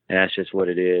 and that's just what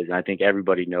it is. And I think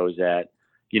everybody knows that.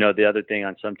 The other thing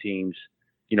on some teams,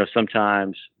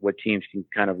 sometimes what teams can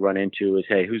kind of run into is,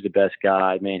 hey, who's the best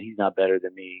guy? Man, he's not better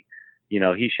than me.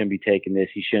 He shouldn't be taking this.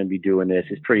 He shouldn't be doing this.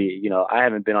 It's pretty. I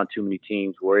haven't been on too many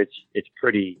teams where it's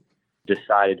pretty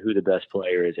decided who the best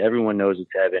player is. Everyone knows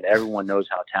it's Evan. Everyone knows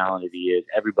how talented he is.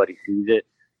 Everybody sees it.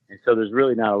 And so there's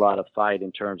really not a lot of fight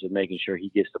in terms of making sure he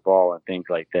gets the ball and things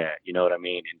like that. You know what I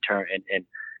mean?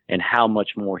 And how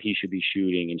much more he should be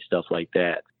shooting and stuff like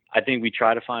that. I think we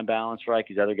try to find balance, right?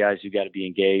 Because other guys who got to be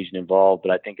engaged and involved.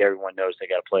 But I think everyone knows they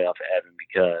got to play off of Evan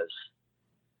because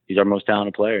he's our most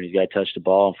talented player and he's got to touch the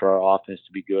ball. And for our offense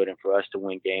to be good and for us to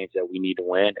win games that we need to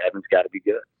win, Evan's got to be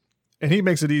good. And he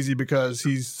makes it easy because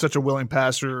he's such a willing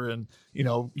passer and,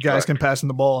 guys can pass him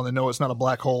the ball and they know it's not a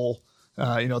black hole.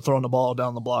 Throwing the ball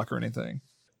down the block or anything.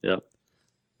 Yeah.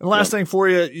 And last thing for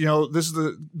you, this is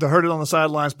the Heard It on the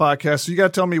Sidelines podcast. So you got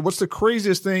to tell me, what's the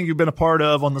craziest thing you've been a part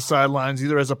of on the sidelines,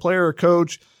 either as a player or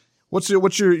coach? What's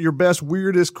your best,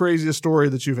 weirdest, craziest story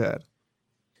that you've had?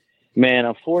 Man,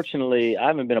 unfortunately, I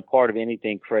haven't been a part of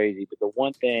anything crazy, but the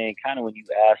one thing kind of when you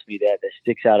ask me that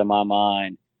sticks out in my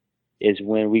mind is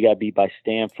when we got beat by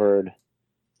Stanford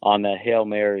on that Hail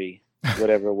Mary,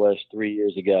 whatever it was, 3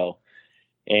 years ago.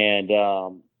 And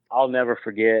I'll never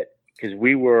forget because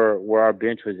we were where our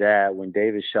bench was at when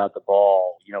Davis shot the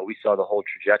ball. We saw the whole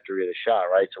trajectory of the shot,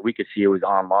 right? So we could see it was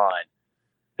online.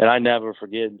 And I never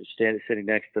forget sitting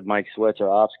next to Mike Sweats, our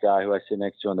ops guy, who I sit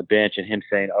next to on the bench, and him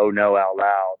saying, "Oh no," out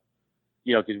loud.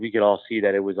 Because we could all see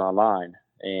that it was online.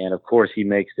 And of course, he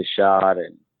makes the shot,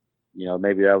 and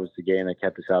maybe that was the game that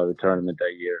kept us out of the tournament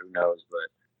that year. Who knows? But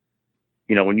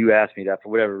when you asked me that, for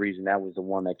whatever reason, that was the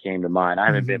one that came to mind. I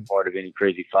haven't been part of any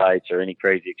crazy fights or any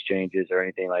crazy exchanges or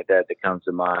anything like that comes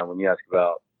to mind. When you ask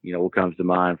about, what comes to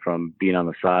mind from being on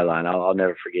the sideline, I'll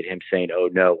never forget him saying, "Oh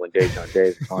no," when Dejon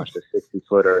Davis launched a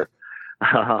 60-footer,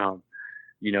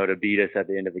 to beat us at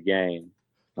the end of the game.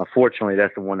 Unfortunately,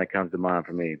 that's the one that comes to mind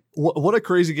for me. What a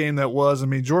crazy game that was. I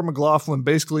mean, Jordan McLaughlin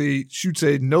basically shoots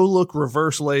a no-look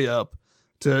reverse layup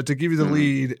to give you the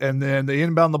lead, and then they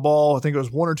inbound the ball. I think it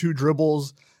was 1 or 2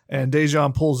 dribbles, and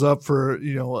Dejon pulls up for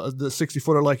the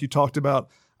 60-footer like you talked about.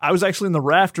 I was actually in the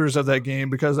rafters of that game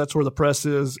because that's where the press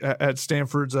is at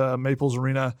Stanford's Maples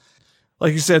Arena.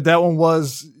 Like you said, that one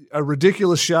was a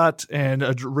ridiculous shot and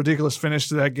a ridiculous finish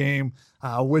to that game,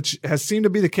 which has seemed to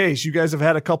be the case. You guys have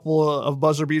had a couple of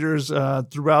buzzer beaters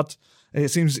throughout. It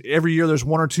seems every year there's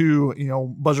 1 or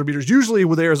 2, buzzer beaters, usually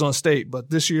with Arizona State. But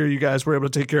this year you guys were able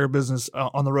to take care of business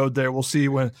on the road there. We'll see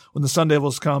when the Sun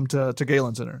Devils come to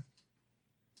Galen Center.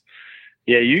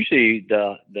 Yeah, usually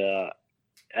the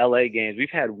LA games, we've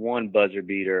had one buzzer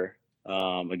beater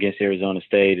against Arizona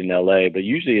State in LA, but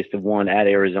usually it's the one at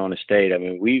Arizona State. I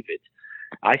mean,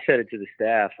 I said it to the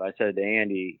staff. I said to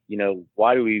Andy,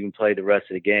 why do we even play the rest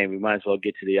of the game? We might as well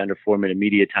get to the under 4-minute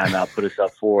media timeout, put us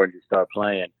up 4 and just start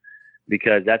playing,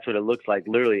 because that's what it looks like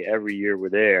literally every year we're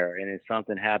there. And if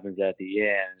something happens at the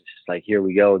end, it's just like, here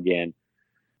we go again.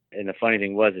 And the funny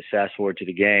thing was, is fast forward to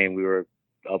the game, we were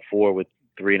up 4 with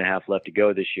 3.5 left to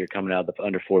go this year, coming out of the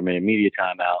under 4-minute media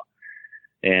timeout.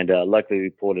 And luckily we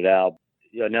pulled it out.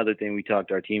 Another thing we talked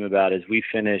to our team about is we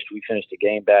finished the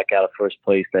game back out of first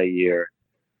place that year.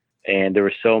 And there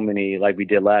were so many, like we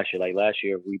did last year. Like last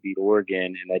year, if we beat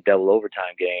Oregon in that double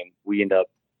overtime game, we end up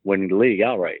winning the league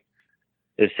outright.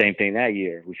 The same thing that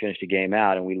year. We finished the game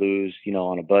out and we lose,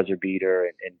 on a buzzer beater.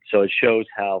 And so it shows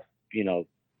how,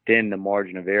 thin the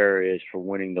margin of error is for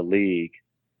winning the league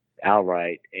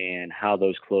outright, and how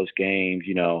those close games,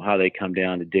 how they come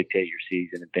down to dictate your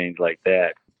season and things like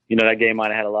that. That game might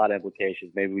have had a lot of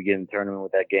implications. Maybe we get in the tournament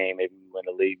with that game. Maybe we win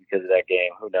the league because of that game.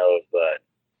 Who knows? But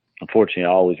unfortunately, I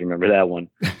always remember that one.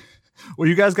 Well,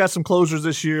 you guys got some closers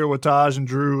this year with Taj and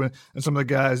Drew and some of the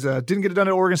guys. Didn't get it done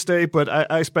at Oregon State, but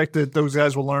I expect that those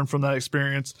guys will learn from that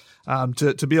experience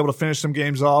to be able to finish some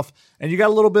games off. And you got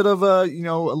a little bit of a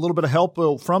little bit of help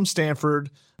from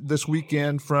Stanford this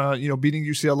weekend from beating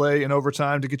UCLA in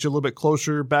overtime to get you a little bit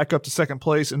closer, back up to second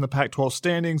place in the Pac-12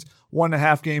 standings.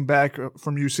 1.5 game back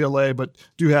from UCLA, but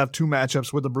do have 2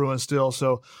 matchups with the Bruins still.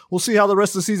 So we'll see how the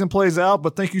rest of the season plays out.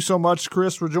 But thank you so much,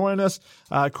 Chris, for joining us.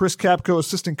 Chris Kapko,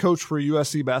 assistant coach for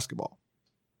USC basketball.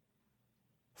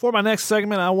 For my next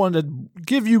segment, I wanted to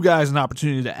give you guys an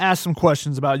opportunity to ask some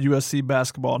questions about USC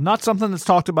basketball. Not something that's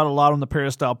talked about a lot on the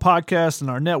Peristyle podcast and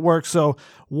our network, so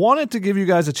wanted to give you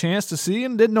guys a chance to see,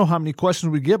 and didn't know how many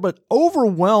questions we get, but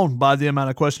overwhelmed by the amount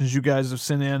of questions you guys have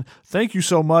sent in. Thank you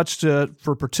so much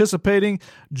for participating.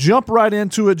 Jump right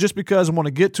into it just because I want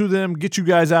to get to them, get you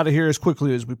guys out of here as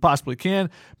quickly as we possibly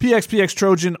can. PXPX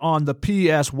Trojan on the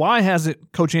PS. Why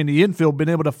hasn't Coach Andy Enfield been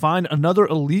able to find another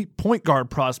elite point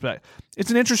guard prospect? It's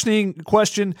an interesting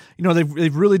question.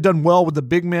 They've really done well with the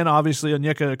big men, obviously.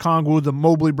 Onyeka Okongwu, the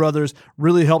Mobley brothers,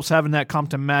 really helps having that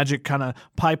Compton Magic kind of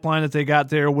pipeline that they got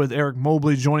there with Eric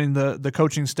Mobley joining the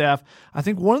coaching staff. I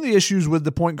think one of the issues with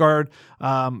the point guard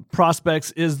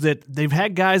prospects is that they've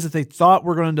had guys that they thought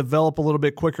were going to develop a little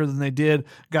bit quicker than they did,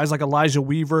 guys like Elijah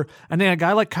Weaver, and then a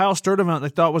guy like Kyle Sturdivant they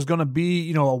thought was going to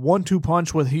be, a 1-2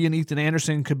 punch with he and Ethan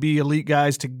Anderson could be elite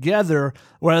guys together,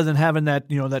 rather than having that,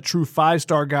 that true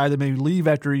 5-star guy that maybe leave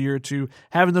after a year or two.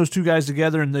 Having those two guys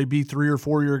together and they be 3 or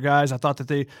 4 year guys, I thought that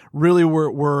they really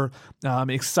were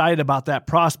excited about that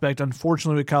prospect.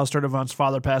 Unfortunately, with Kyle Sturdivant's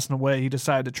father passing away, he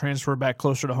decided to transfer back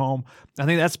closer to home. I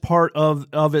think that's part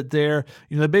of it there.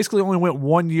 They basically only went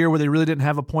 1 year where they really didn't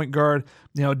have a point guard.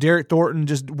 Derek Thornton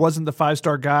just wasn't the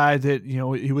 5-star guy that,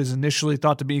 he was initially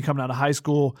thought to be coming out of high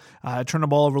school. Turned the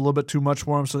ball over a little bit too much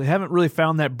for him. So they haven't really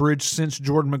found that bridge since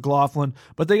Jordan McLaughlin,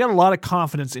 but they got a lot of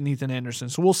confidence in Ethan Anderson.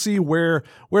 So we'll see where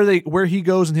he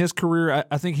goes in his career.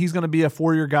 I think he's going to be a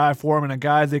 4-year guy for him and a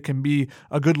guy that can be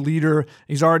a good leader.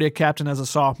 He's already a captain as a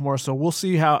sophomore. So we'll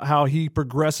see how he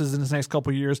progresses in his next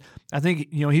couple of years. I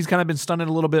think, he's kind of been stunted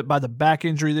a little bit by the back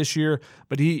injury this year,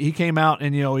 but he came out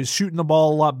and, he's shooting the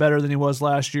ball a lot better than he was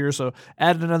last year. So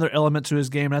added another element to his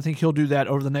game. And I think he'll do that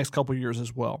over the next couple of years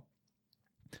as well.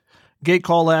 Gate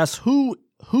Call asks,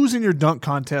 who's in your dunk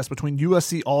contest between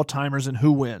USC all-timers and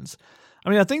who wins? I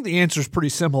mean, I think the answer is pretty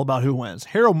simple about who wins.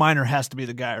 Harold Miner has to be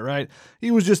the guy, right? He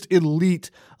was just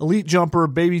elite jumper,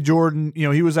 baby Jordan.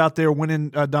 He was out there winning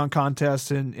dunk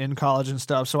contests in college and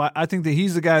stuff. So I think that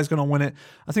he's the guy who's going to win it.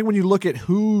 I think when you look at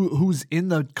who's in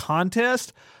the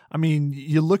contest, I mean,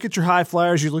 you look at your high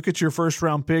flyers, you look at your first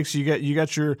round picks, you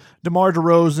got your DeMar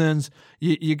DeRozans,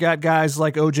 you got guys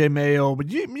like OJ Mayo,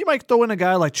 but you might throw in a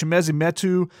guy like Chimezie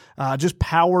Metu, just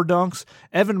power dunks.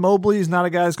 Evan Mobley is not a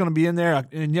guy that's going to be in there.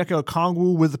 And Onyeka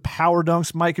Okongwu with the power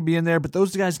dunks might be in there, but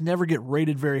those guys never get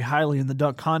rated very highly in the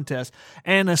dunk contest.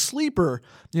 And a sleeper,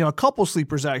 a couple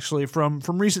sleepers actually from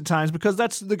recent times, because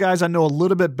that's the guys I know a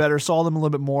little bit better, saw them a little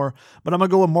bit more. But I'm going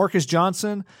to go with Marcus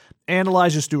Johnson and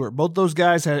Elijah Stewart. Both those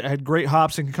guys had great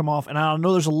hops and can come off. And I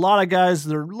know there's a lot of guys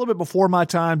that are a little bit before my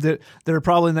time that are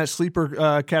probably in that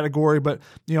sleeper category. But,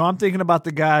 I'm thinking about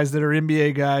the guys that are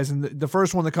NBA guys. And the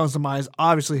first one that comes to mind is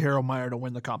obviously Harold Miner to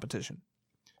win the competition.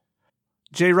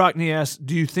 Jay Rockney asks,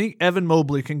 do you think Evan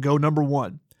Mobley can go number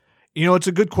 1? It's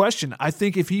a good question. I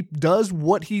think if he does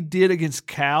what he did against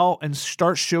Cal and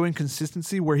starts showing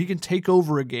consistency where he can take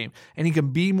over a game and he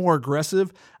can be more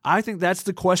aggressive, I think that's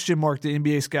the question mark the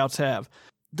NBA scouts have.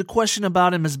 The question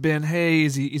about him has been, hey,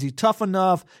 is he tough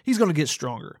enough? He's going to get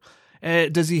stronger.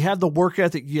 Does he have the work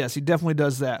ethic? Yes, he definitely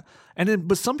does that.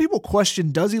 But some people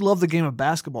question, does he love the game of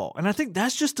basketball? And I think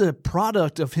that's just a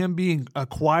product of him being a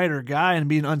quieter guy and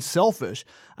being unselfish.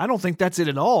 I don't think that's it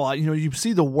at all. You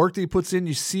see the work that he puts in,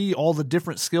 you see all the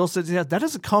different skill sets he has. That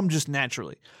doesn't come just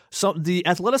naturally. So the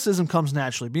athleticism comes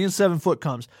naturally. Being 7 foot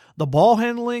comes. The ball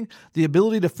handling, the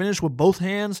ability to finish with both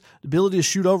hands, the ability to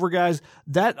shoot over guys,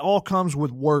 that all comes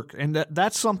with work. And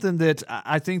that's something that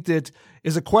I think that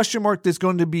is a question mark that's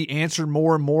going to be answered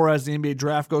more and more as the NBA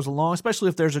draft goes along, especially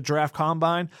if there's a draft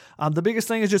combine. The biggest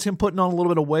thing is just him putting on a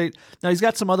little bit of weight. Now, he's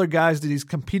got some other guys that he's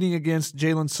competing against,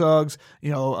 Jalen Suggs,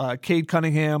 Cade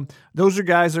Cunningham. Those are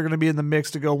guys that are going to be in the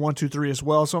mix to go 1, 2, 3 as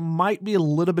well. So it might be a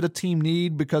little bit of team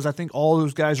need because I think all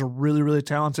those guys are really, really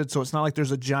talented. So it's not like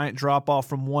there's a giant drop-off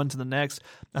from one to the next.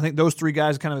 I think those 3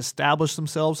 guys kind of established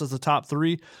themselves as the top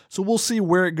 3. So we'll see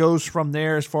where it goes from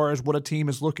there as far as what a team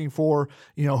is looking for,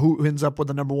 who ends up with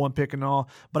the number 1 pick and all.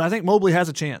 But I think Mobley has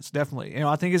a chance, definitely.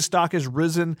 I think his stock has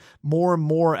risen more and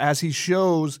more as he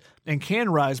shows, and can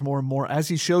rise more and more as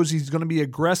he shows he's going to be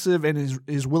aggressive and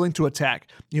is willing to attack.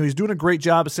 He's doing a great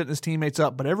job of setting his teammates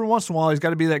up, but every once in a while he's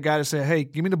got to be that guy to say, hey,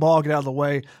 give me the ball, get out of the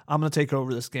way. I'm going to take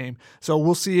over this game. So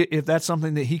we'll see if that's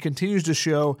something that he continues to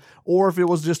show or if it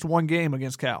was just one game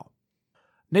against Cal.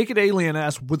 Naked Alien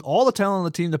asks, with all the talent on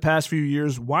the team the past few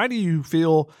years, why do you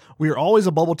feel we are always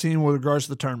a bubble team with regards to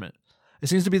the tournament? It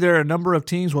seems to be there are a number of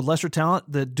teams with lesser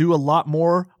talent that do a lot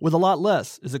more with a lot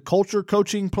less. Is it culture,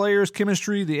 coaching, players,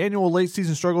 chemistry, the annual late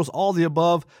season struggles, all the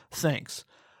above? Thanks.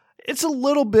 It's a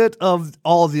little bit of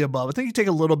all of the above. I think you take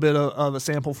a little bit of a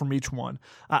sample from each one.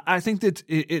 I think that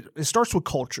it starts with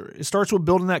culture. It starts with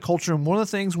building that culture. And one of the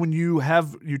things when you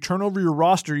turn over your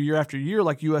roster year after year,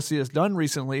 like USC has done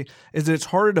recently, is that it's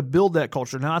harder to build that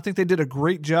culture. Now, I think they did a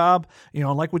great job,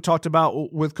 like we talked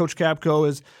about with Coach Capco,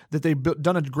 is that they've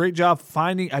done a great job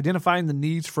identifying the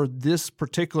needs for this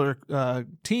particular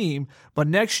team. But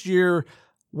next year,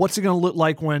 what's it going to look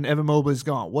like when Evan Mobley's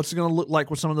gone? What's it going to look like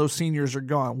when some of those seniors are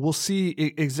gone? We'll see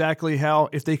exactly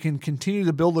if they can continue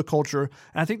to build the culture.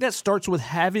 And I think that starts with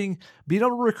being able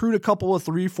to recruit a couple of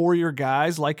 3-4 year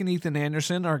guys like an Ethan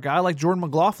Anderson or a guy like Jordan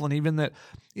McLaughlin, even that,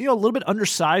 a little bit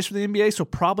undersized for the NBA, so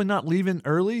probably not leaving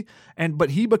early. But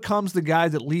he becomes the guy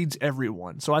that leads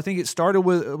everyone. So I think it started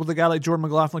with a guy like Jordan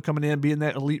McLaughlin coming in, being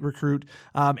that elite recruit.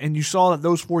 And you saw that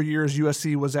those 4 years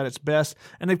USC was at its best,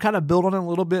 and they've kind of built on it a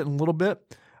little bit.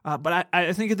 But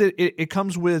I think that it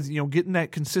comes with getting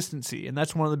that consistency, and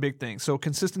that's one of the big things. So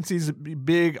consistency is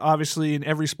big, obviously, in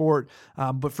every sport.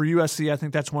 But for USC, I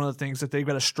think that's one of the things that they've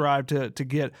got to strive to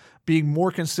get, being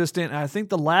more consistent. And I think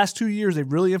the last 2 years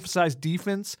they've really emphasized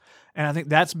defense, and I think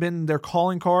that's been their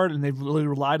calling card, and they've really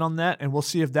relied on that. And we'll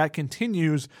see if that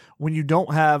continues when you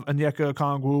don't have Onyeka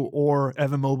Okongwu or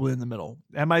Evan Mobley in the middle.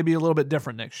 That might be a little bit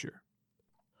different next year.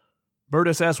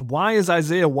 Burtis asks, why is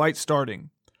Isaiah White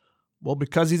starting? Well,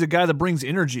 because he's a guy that brings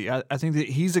energy. I think that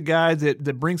he's a guy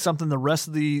that brings something the rest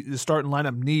of the starting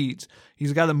lineup needs.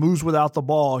 He's a guy that moves without the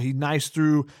ball. He knifes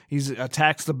through. He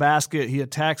attacks the basket. He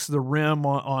attacks the rim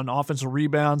on offensive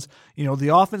rebounds. The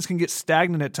offense can get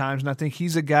stagnant at times, and I think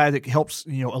he's a guy that helps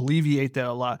alleviate that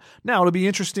a lot. Now, it'll be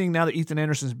interesting now that Ethan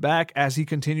Anderson's back as he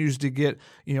continues to get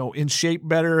in shape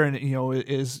better and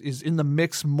is in the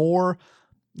mix more.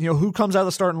 Who comes out of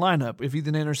the starting lineup if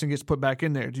Ethan Anderson gets put back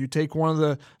in there? Do you take one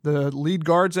of the lead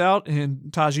guards out in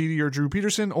Tajidi or Drew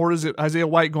Peterson, or is it Isaiah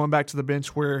White going back to the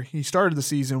bench where he started the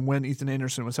season when Ethan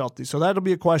Anderson was healthy? So that'll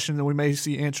be a question that we may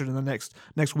see answered in the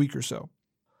next week or so.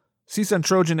 CSUN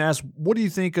Trojan asks, what do you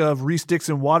think of Reese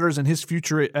Dixon Waters and his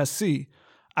future at SC?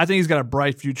 I think he's got a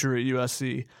bright future at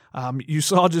USC. You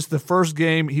saw just the first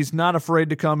game. He's not afraid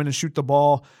to come in and shoot the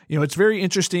ball. It's very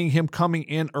interesting him coming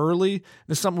in early.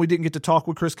 It's something we didn't get to talk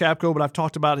with Chris Capco, but I've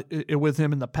talked about it with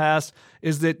him in the past,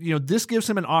 is that, this gives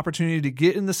him an opportunity to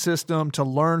get in the system, to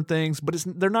learn things, but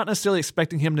they're not necessarily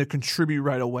expecting him to contribute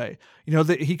right away.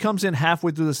 That he comes in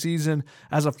halfway through the season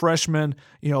as a freshman,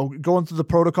 going through the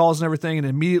protocols and everything, and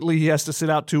immediately he has to sit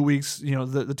out 2 weeks.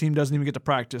 The team doesn't even get to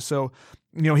practice. So,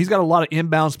 he's got a lot of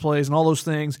inbounds plays and all those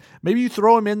things. Maybe you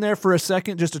throw him in there for a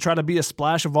second just to try to be a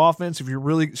splash of offense if you're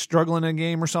really struggling in a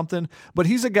game or something. But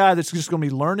he's a guy that's just going to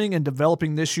be learning and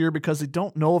developing this year because they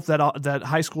don't know if that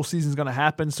high school season is going to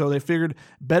happen. So they figured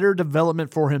better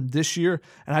development for him this year.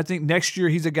 And I think next year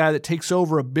he's a guy that takes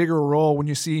over a bigger role when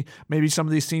you see maybe some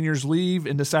of these seniors leave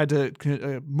and decide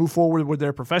to move forward with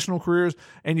their professional careers.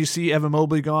 And you see Evan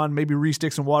Mobley gone. Maybe Reese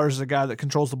Dixon Waters is a guy that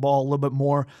controls the ball a little bit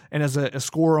more and as a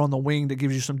scorer on the wing that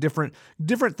gives you some different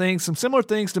things, some similar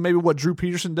things to maybe what Drew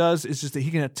Peterson does. It's just that he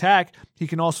can attack. He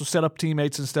can also set up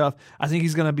teammates and stuff. I think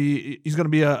he's going to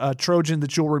be a Trojan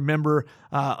that you'll remember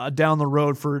down the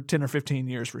road for 10 or 15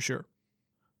 years for sure.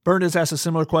 Burnett asked a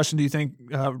similar question. Do you think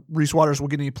Reese Waters will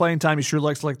get any playing time? He sure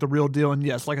looks like the real deal. And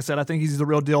yes, like I said, I think he's the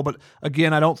real deal. But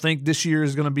again, I don't think this year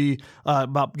is going to be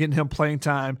about getting him playing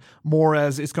time, more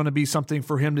as it's going to be something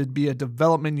for him to be a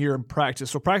development year in practice.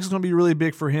 So practice is going to be really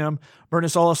big for him.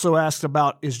 Burnett also asked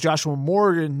about, is Joshua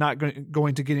Morgan not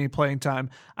going to get any playing time?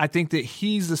 I think that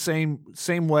he's the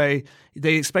same way.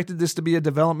 They expected this to be a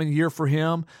development year for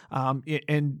him.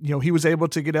 And he was able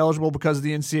to get eligible because of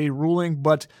the NCAA ruling,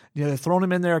 but they've thrown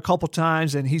him in there a couple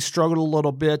times, and he struggled a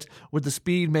little bit with the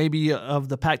speed maybe of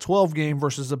the Pac-12 game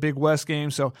versus the Big West game.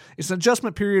 So it's an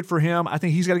adjustment period for him. I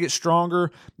think he's got to get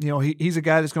stronger. He's a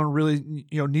guy that's going to really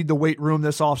need the weight room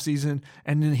this offseason,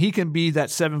 and then he can be that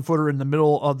 7-footer in the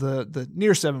middle of the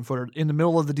near 7-footer in the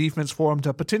middle of the defense for him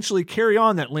to potentially carry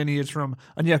on that lineage from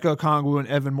Onyeka Okongwu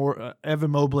and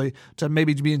Evan Mobley to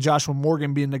maybe being Joshua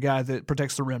Morgan being the guy that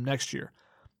protects the rim next year.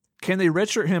 Can they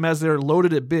redshirt him as they're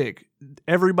loaded at big?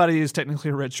 Everybody is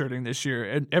technically redshirting this year,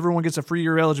 and everyone gets a free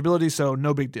year eligibility, so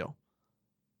no big deal.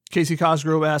 Casey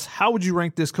Cosgrove asks, how would you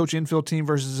rank this Coach Infield team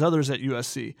versus others at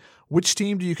USC? Which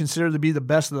team do you consider to be the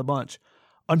best of the bunch?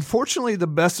 Unfortunately, the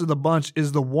best of the bunch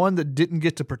is the one that didn't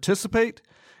get to participate,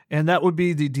 and that would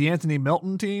be the DeAnthony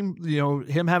Melton team.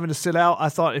 Him having to sit out, I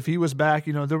thought if he was back,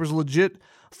 there was legit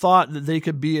thought that they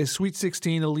could be a Sweet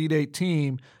 16 Elite 8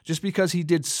 team just because he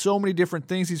did so many different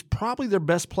things. He's probably their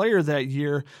best player that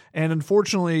year, and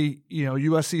unfortunately,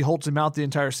 USC holds him out the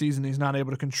entire season. He's not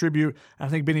able to contribute. I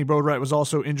think Benny Broderight was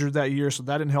also injured that year, so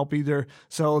that didn't help either.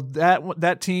 So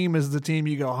that team is the team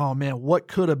you go, oh man, what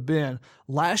could have been?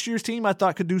 Last year's team I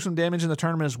thought could do some damage in the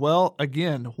tournament as well.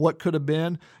 Again, what could have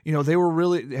been? They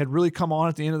had really come on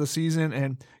at the end of the season,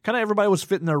 and kind of everybody was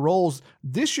fitting their roles.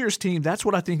 This year's team, that's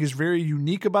what I think is very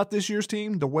unique about this year's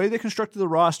team. The way they constructed the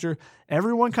roster,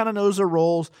 everyone kind of knows their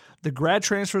roles. The grad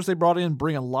transfers they brought in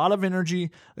bring a lot of energy.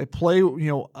 They play,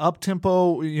 up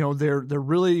tempo. They're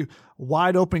really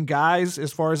wide open guys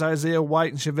as far as Isaiah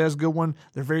White and Chavez Goodwin.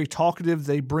 They're very talkative.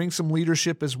 They bring some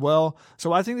leadership as well.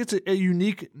 So I think it's a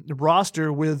unique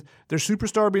roster with their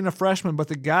superstar being a freshman, but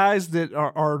the guys that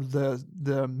are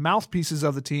the mouthpieces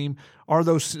of the team are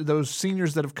those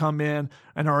seniors that have come in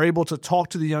and are able to talk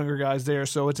to the younger guys there.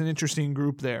 So it's an interesting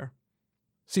group there.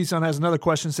 CSUN has another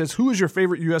question, says, who is your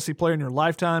favorite USC player in your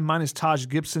lifetime? Mine is Taj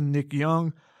Gibson, Nick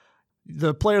Young.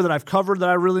 The player that I've covered that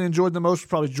I really enjoyed the most was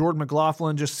probably Jordan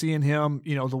McLaughlin, just seeing him,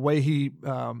 the way he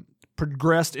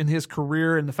progressed in his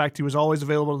career and the fact he was always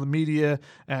available to the media.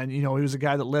 And, he was a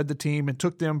guy that led the team and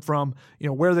took them from,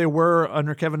 where they were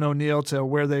under Kevin O'Neill to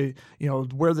where they,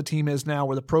 where the team is now,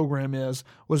 where the program is,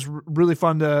 was really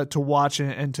fun to watch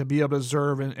and to be able to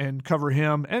observe and cover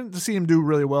him and to see him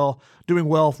doing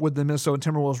well with the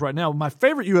Minnesota Timberwolves right now. My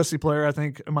favorite USC player, I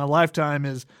think, in my lifetime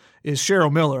is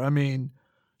Cheryl Miller. I mean,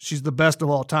 she's the best of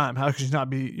all time. How could she not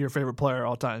be your favorite player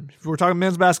all time? If we're talking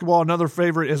men's basketball, another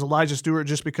favorite is Elijah Stewart,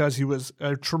 just because he was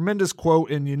a tremendous quote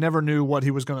and you never knew what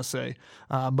he was going to say.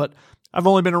 But I've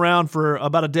only been around for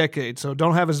about a decade, so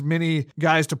don't have as many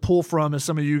guys to pull from as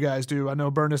some of you guys do. I know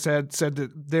Burness had said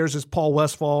that theirs is Paul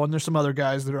Westphal, and there's some other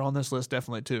guys that are on this list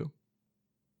definitely too.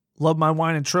 Love My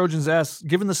Wine and Trojans asks,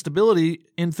 given the stability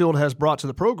Infield has brought to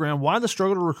the program, why the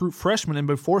struggle to recruit freshmen and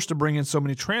be forced to bring in so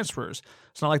many transfers?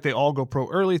 It's not like they all go pro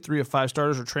early. 3 of 5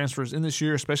 starters are transfers in this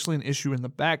year, especially an issue in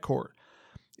the backcourt.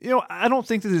 I don't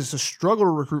think that it's a struggle to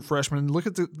recruit freshmen. Look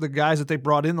at the guys that they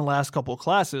brought in the last couple of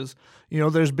classes.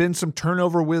 There's been some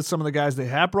turnover with some of the guys they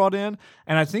have brought in,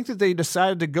 and I think that they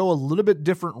decided to go a little bit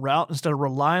different route instead of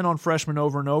relying on freshmen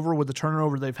over and over with the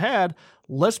turnover they've had.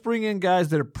 Let's bring in guys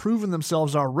that have proven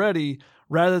themselves already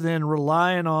rather than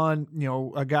relying on,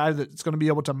 a guy that's going to be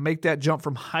able to make that jump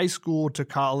from high school to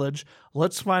college.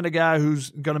 Let's find a guy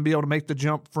who's going to be able to make the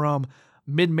jump from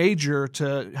mid-major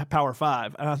to Power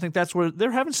 5. And I think that's where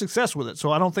they're having success with it.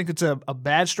 So I don't think it's a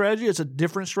bad strategy. It's a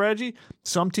different strategy.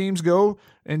 Some teams go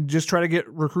and just try to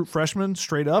recruit freshmen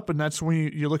straight up, and that's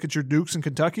when you look at your Dukes and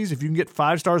Kentuckys. If you can get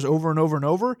 5 stars over and over and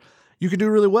over, you can do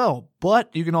really well. But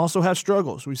you can also have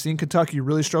struggles. We've seen Kentucky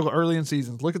really struggle early in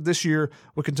seasons. Look at this year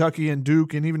with Kentucky and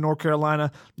Duke and even North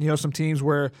Carolina, some teams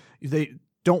where they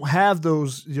don't have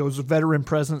those veteran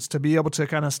presence to be able to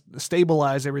kind of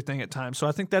stabilize everything at times. So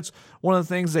I think that's one of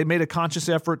the things. They made a conscious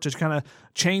effort to kind of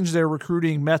change their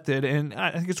recruiting method, and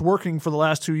I think it's working for the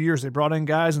last 2 years. They brought in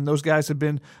guys, and those guys have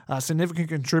been significant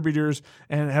contributors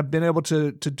and have been able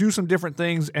to do some different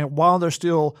things, and while they're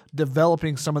still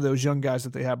developing some of those young guys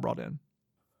that they have brought in.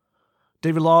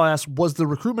 David Law asks, was the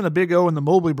recruitment of Big O and the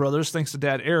Mobley brothers, thanks to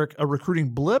Dad Eric, a recruiting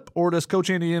blip, or does Coach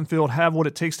Andy Enfield have what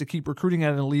it takes to keep recruiting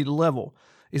at an elite level?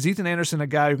 Is Ethan Anderson a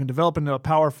guy who can develop into a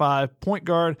Power 5 point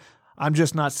guard? I'm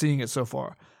just not seeing it so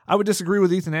far. I would disagree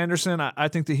with Ethan Anderson. I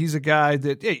think that he's a guy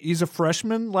that, hey, he's a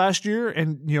freshman last year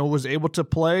and, was able to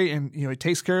play and, he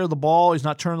takes care of the ball. He's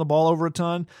not turning the ball over a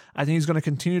ton. I think he's going to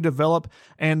continue to develop.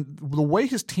 And the way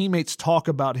his teammates talk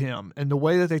about him and the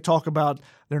way that they talk about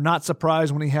they're not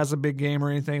surprised when he has a big game or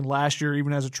anything last year,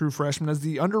 even as a true freshman, as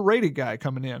the underrated guy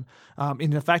coming in.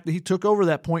 And the fact that he took over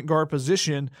that point guard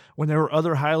position when there were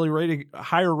other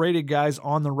higher rated guys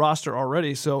on the roster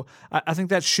already. So I think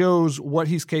that shows what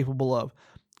he's capable of.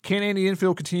 Can Andy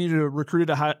Enfield continue to recruit at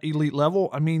a high elite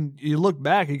level? I mean, you look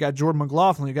back, you got Jordan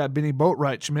McLaughlin, you got Benny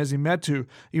Boatwright, Chimezi Metu,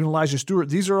 even Elijah Stewart.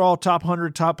 These are all top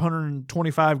 100, top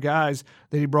 125 guys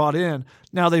that he brought in.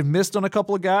 Now, they've missed on a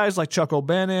couple of guys like Chuck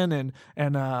O'Bannon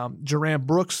and Jerran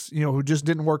Brooks, who just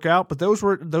didn't work out, but those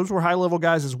were high-level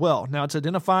guys as well. Now, it's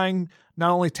identifying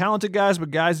not only talented guys,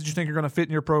 but guys that you think are going to fit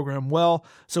in your program well.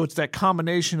 So it's that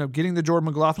combination of getting the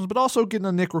Jordan McLaughlins, but also getting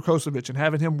a Nick Rakosovic and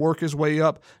having him work his way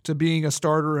up to being a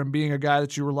starter and being a guy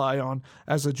that you rely on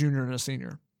as a junior and a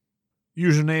senior.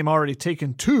 Username already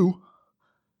taken 2.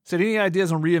 Said any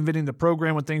ideas on reinventing the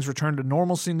program when things return to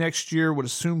normalcy next year? Would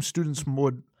assume students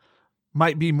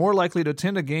might be more likely to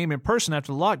attend a game in person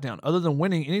after the lockdown. Other than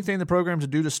winning, anything the program to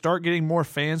do to start getting more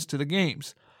fans to the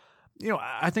games?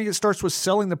 I think it starts with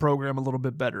selling the program a little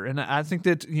bit better. And I think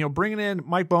that, bringing in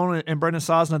Mike Bohn and Brendan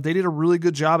Sosna, they did a really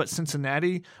good job at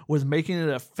Cincinnati with making it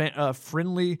a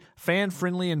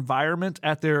fan-friendly environment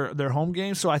at their home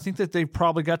games. So I think that they've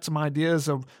probably got some ideas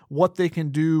of what they can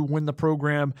do when the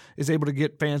program is able to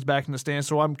get fans back in the stands.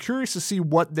 So I'm curious to see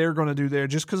what they're going to do there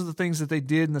just because of the things that they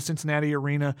did in the Cincinnati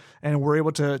arena and were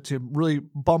able to really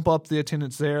bump up the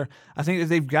attendance there. I think that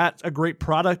they've got a great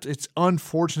product. It's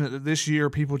unfortunate that this year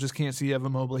people just can't see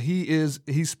Evan Mobley. He's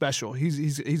special.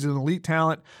 He's an elite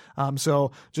talent.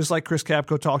 So just like Chris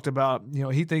Capco talked about,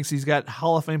 he thinks he's got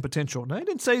Hall of Fame potential. Now, he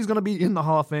didn't say he's going to be in the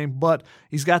Hall of Fame, but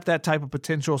he's got that type of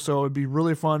potential. So it'd be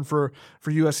really fun for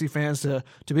USC fans to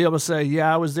be able to say,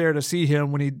 yeah, I was there to see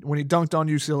him when he dunked on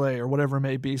UCLA or whatever it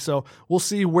may be. So we'll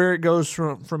see where it goes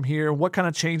from here, what kind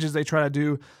of changes they try to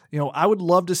do. I would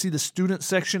love to see the student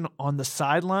section on the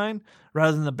sideline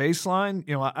rather than the baseline.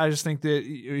 I just think that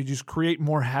you just create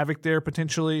more havoc there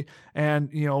potentially. And,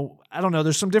 I don't know,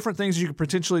 there's some different things you could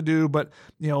potentially do, but,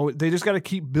 they just got to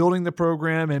keep building the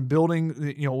program and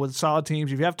building, with solid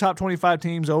teams. If you have top 25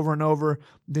 teams over and over,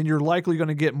 then you're likely going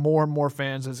to get more and more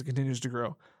fans as it continues to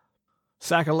grow.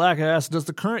 Sakalaka asks, does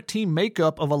the current team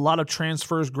makeup of a lot of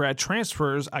grad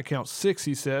transfers, I count 6,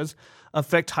 he says,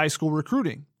 affect high school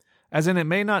recruiting? As in, it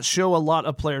may not show a lot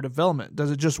of player development.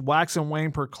 Does it just wax and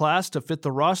wane per class to fit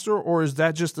the roster, or is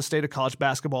that just the state of college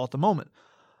basketball at the moment?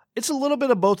 It's a little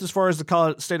bit of both as far as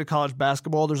the state of college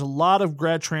basketball. There's a lot of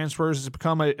grad transfers. It's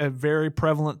become a very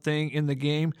prevalent thing in the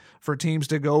game for teams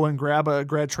to go and grab a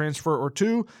grad transfer or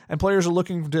two, and players are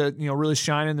looking to really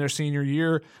shine in their senior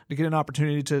year to get an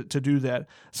opportunity to do that.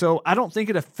 So I don't think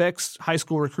it affects high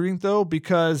school recruiting, though,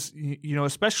 because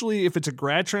especially if it's a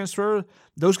grad transfer,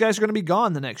 those guys are going to be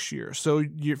gone the next year. So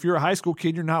if you're a high school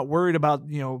kid, you're not worried about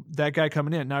that guy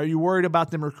coming in. Now, are you worried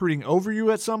about them recruiting over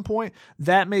you at some point?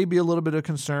 That may be a little bit of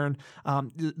concern.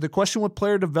 The question with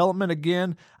player development,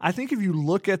 again, I think if you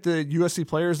look at the USC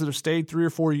players that have stayed 3 or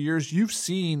 4 years, you've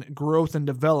seen growth and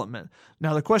development.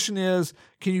 Now, the question is,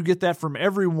 can you get that from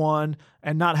everyone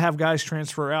and not have guys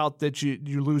transfer out that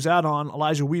you lose out on?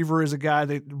 Elijah Weaver is a guy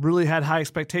that really had high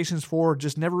expectations for,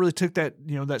 just never really took that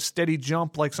that steady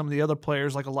jump like some of the other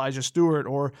players like Elijah Stewart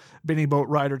or Benny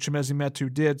Boatwright or Chimezi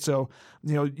Metu did. So,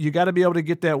 you got to be able to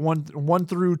get that 1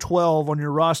 through 12 on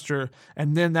your roster,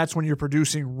 and then that's when you're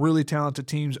producing really talented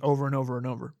teams over and over and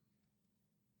over.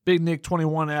 Big Nick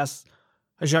 21 asks,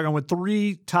 I shotgun with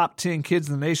 3 top 10 kids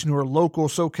in the nation who are local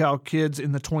SoCal kids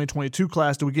in the 2022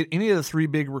 class. Do we get any of the 3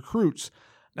 big recruits?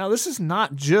 Now, this is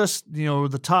not just,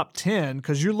 the top 10,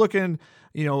 because you're looking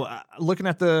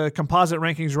at the composite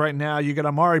rankings right now. You got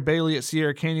Amari Bailey at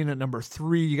Sierra Canyon at number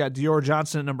 3. You got Dior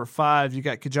Johnson at number 5. You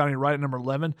got Kijani Wright at number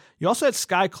 11. You also had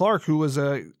Sky Clark, who was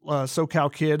a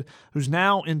SoCal kid who's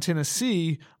now in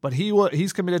Tennessee, but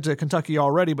he's committed to Kentucky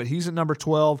already, but he's at number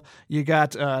 12. You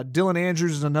got Dylan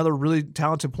Andrews is another really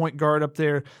talented point guard up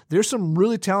there. There's some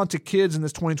really talented kids in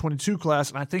this 2022 class,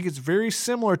 and I think it's very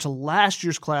similar to last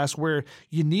year's class where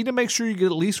you need to make sure you get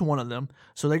at least one of them.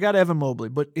 So they got Evan Mobley.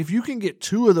 But if you can get get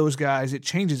two of those guys, it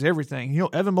changes everything.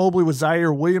 Evan Mobley with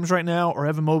Zaire Williams right now, or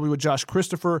Evan Mobley with Josh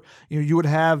Christopher, you would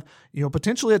have,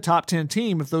 potentially a top 10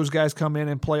 team if those guys come in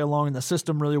and play along in the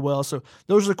system really well. So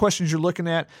those are the questions you're looking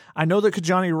at. I know that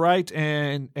Kajani Wright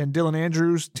and Dylan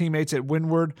Andrews, teammates at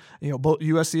Windward, both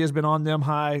USC has been on them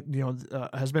high,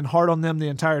 has been hard on them the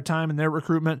entire time in their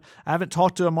recruitment. I haven't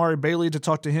talked to Amari Bailey to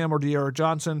talk to him or Dior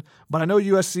Johnson, but I know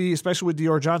USC, especially with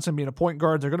Dior Johnson being a point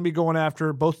guard, they're going to be going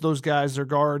after both of those guys. They're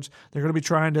guards. They're going to be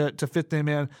trying to fit them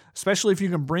in, especially if you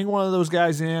can bring one of those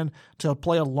guys in to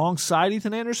play alongside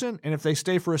Ethan Anderson. And if they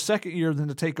stay for a second year, then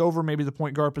to take over maybe the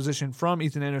point guard position from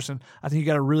Ethan Anderson, I think you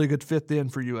got a really good fit then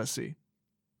for USC.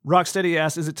 Rocksteady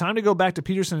asks, is it time to go back to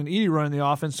Peterson and Edey running the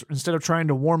offense instead of trying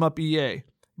to warm up EA,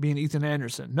 being Ethan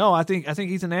Anderson? No, I think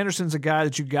Ethan Anderson's a guy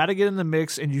that you got to get in the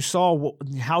mix, and you saw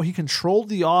how he controlled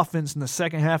the offense in the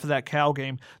second half of that Cal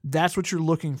game. That's what you're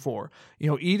looking for.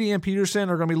 Edey and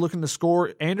Peterson are going to be looking to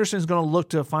score. Anderson's going to look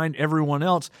to find everyone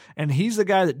else, and he's the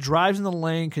guy that drives in the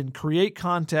lane, can create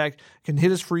contact, can hit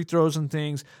his free throws and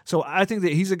things. So I think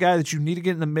that he's a guy that you need to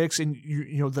get in the mix, and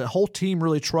the whole team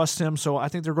really trusts him. So I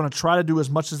think they're going to try to do as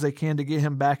much as they can to get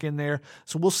him back in there.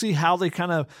 So we'll see how they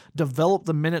kind of develop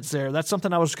the minutes there. That's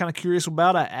something I was kind of curious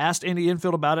about. I asked Andy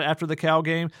Enfield about it after the Cal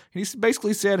game. He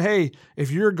basically said, hey,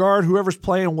 if you're a guard, whoever's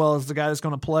playing well is the guy that's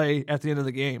going to play at the end of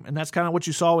the game. And that's kind of what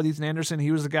you saw with Ethan Anderson.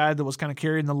 He was the guy that was kind of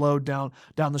carrying the load down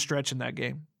the stretch in that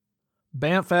game.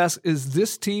 Banff asks, is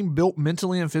this team built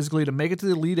mentally and physically to make it to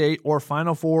the Elite Eight or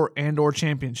Final Four and or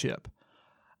championship?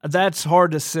 That's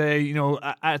hard to say.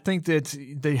 I think that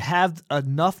they have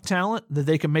enough talent that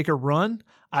they can make a run.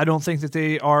 I don't think that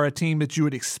they are a team that you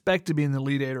would expect to be in the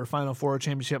Elite Eight or Final Four or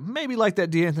championship. Maybe like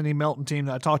that DeAnthony Melton team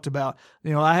that I talked about.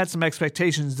 I had some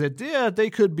expectations that, they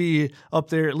could be up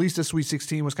there. At least a Sweet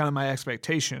 16 was kind of my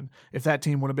expectation if that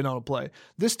team would have been able to play.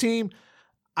 This team,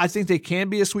 I think they can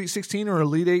be a Sweet 16 or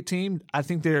Elite 8 team. I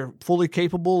think they're fully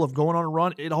capable of going on a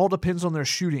run. It all depends on their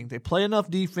shooting. They play enough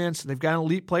defense. They've got an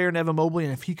elite player in Evan Mobley,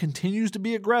 and if he continues to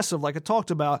be aggressive, like I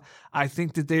talked about, I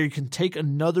think that they can take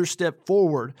another step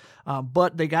forward.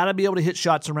 But they got to be able to hit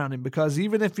shots around him, because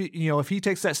even if he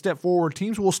takes that step forward,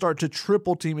 teams will start to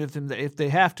triple team if they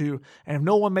have to. And if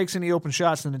no one makes any open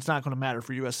shots, then it's not going to matter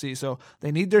for USC. So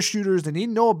they need their shooters. They need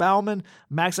Noah Bauman,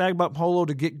 Max Agbankpolo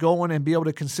to get going and be able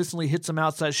to consistently hit some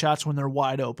outside shots when they're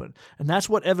wide open. And that's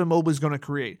what Evan Mobley is going to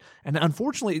create. And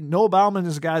unfortunately, Noah Bauman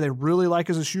is a guy they really like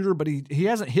as a shooter, but he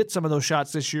hasn't hit some of those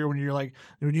shots this year when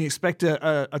you expect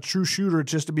a true shooter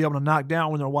just to be able to knock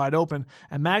down when they're wide open.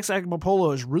 And Max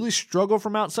Agbankpolo has really struggled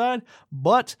from outside,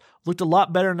 but looked a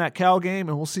lot better in that Cal game,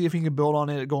 and we'll see if he can build on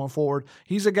it going forward.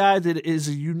 He's a guy that is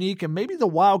unique and maybe the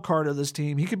wild card of this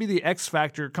team. He could be the X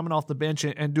factor coming off the bench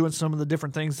and doing some of the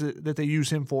different things that they use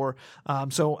him for.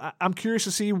 So I'm curious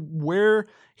to see where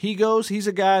he goes. He's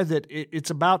a guy that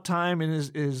it's about time in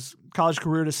his college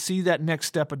career to see that next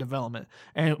step of development.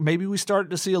 And maybe we start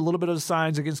to see a little bit of the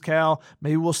signs against Cal.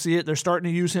 Maybe we'll see it. They're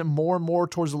starting to use him more and more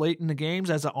towards late in the games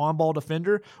as an on-ball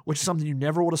defender, which is something you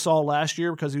never would have saw last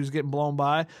year because he was getting blown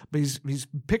by. But he's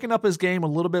picking up his game a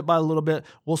little bit by a little bit.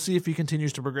 We'll see if he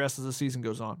continues to progress as the season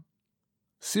goes on.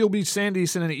 Seal Beach Sandy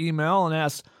sent an email and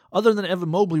asked, other than Evan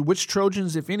Mobley, which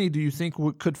Trojans, if any, do you think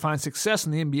could find success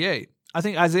in the NBA? I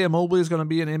think Isaiah Mobley is going to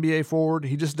be an NBA forward.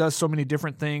 He just does so many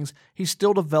different things. He's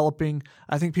still developing.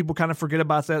 I think people kind of forget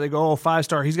about that. They go,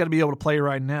 5-star, he's got to be able to play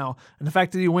right now. And the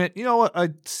fact that he went,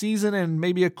 a season and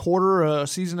maybe a quarter, a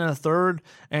season and a third,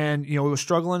 and, he was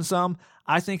struggling some,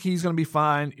 I think he's going to be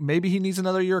fine. Maybe he needs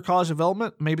another year of college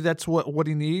development. Maybe that's what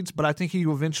he needs, but I think he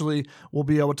eventually will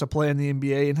be able to play in the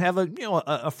NBA and have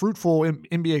a fruitful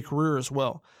NBA career as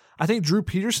well. I think Drew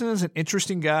Peterson is an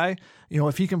interesting guy.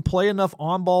 If he can play enough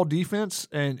on-ball defense,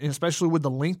 and especially with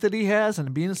the length that he has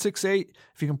and being 6'8",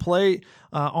 if he can play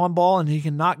on-ball and he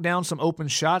can knock down some open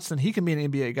shots, then he can be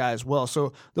an NBA guy as well.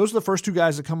 So those are the first two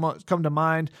guys that come to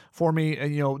mind for me.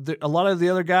 And, a lot of the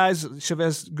other guys,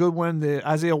 Chavez Goodwin, the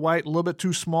Isaiah White, a little bit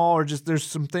too small, or just there's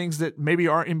some things that maybe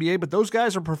aren't NBA, but those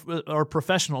guys are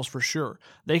professionals for sure.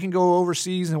 They can go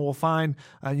overseas and will find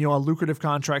a lucrative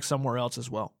contract somewhere else as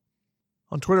well.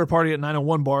 On Twitter, Party at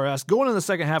 901 Bar asked, going into the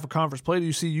second half of conference play, do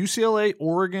you see UCLA,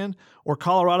 Oregon, or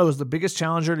Colorado as the biggest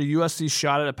challenger to USC's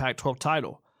shot at a Pac-12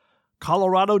 title?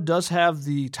 Colorado does have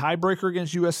the tiebreaker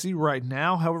against USC right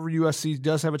now. However, USC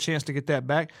does have a chance to get that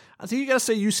back. I think you got to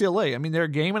say UCLA. I mean, they're a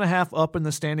game and a half up in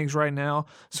the standings right now,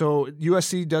 so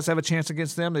USC does have a chance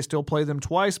against them. They still play them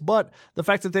twice, but the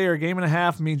fact that they are a game and a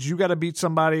half means you got to beat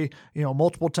somebody,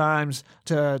 multiple times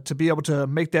to be able to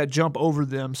make that jump over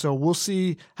them. So we'll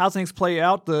see how things play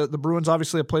out. The Bruins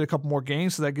obviously have played a couple more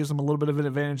games, so that gives them a little bit of an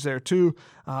advantage there too.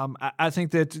 I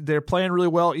think that they're playing really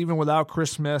well even without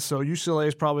Chris Smith, so UCLA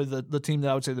is probably the team that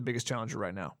I would say the biggest challenger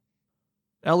right now.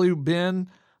 Eliu Ben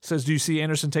says, do you see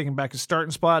Anderson taking back his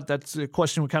starting spot? That's a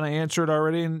question we kind of answered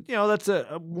already. And, that's a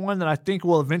one that I think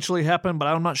will eventually happen, but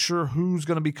I'm not sure who's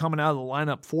going to be coming out of the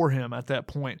lineup for him at that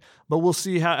point. But we'll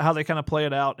see how they kind of play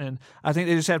it out. And I think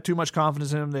they just have too much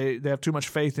confidence in him. They have too much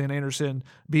faith in Anderson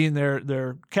being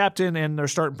their captain and their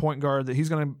starting point guard that he's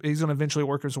going to eventually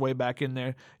work his way back in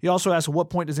there. He also asked, at what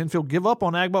point does infield give up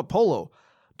on Agbot Polo?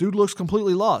 Dude looks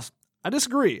completely lost. I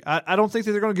disagree. I don't think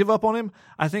that they're going to give up on him.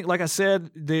 I think, like I said,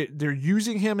 they're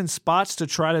using him in spots to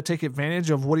try to take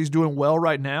advantage of what he's doing well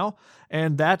right now,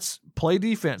 and that's play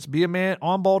defense, be a man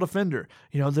on-ball defender.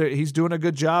 He's doing a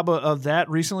good job of that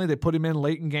recently. They put him in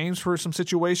late in games for some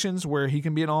situations where he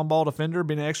can be an on-ball defender,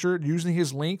 being extra, using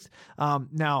his length.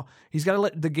 Now, he's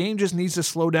got to the game just needs to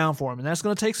slow down for him, and that's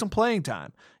going to take some playing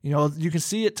time. You can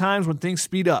see at times when things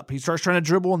speed up. He starts trying to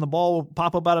dribble and the ball will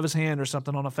pop up out of his hand or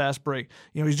something on a fast break.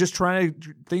 He's just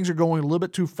things are going a little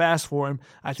bit too fast for him.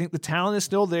 I think the talent is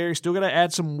still there. He's still got to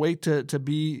add some weight to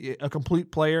be a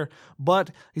complete player,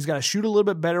 but he's got to shoot a little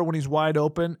bit better when he's wide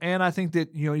open. And I think that,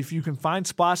 if you can find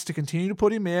spots to continue to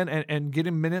put him in and get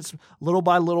him minutes little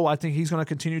by little, I think he's going to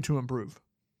continue to improve.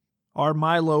 Our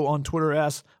Milo on Twitter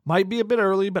asks, might be a bit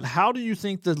early, but how do you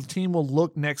think the team will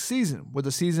look next season? With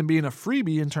the season being a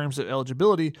freebie in terms of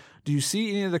eligibility, do you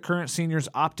see any of the current seniors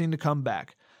opting to come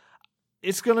back?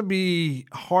 It's going to be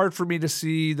hard for me to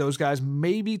see those guys,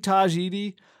 maybe Taj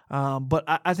Edey, but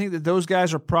I think that those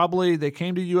guys are probably, they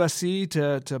came to USC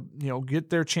to get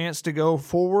their chance to go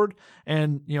forward,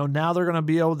 and now they're going to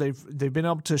be able, they've been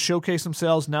able to showcase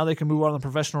themselves. Now they can move on to the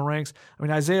professional ranks. I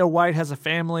mean, Isaiah White has a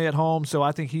family at home, so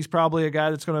I think he's probably a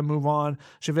guy that's going to move on.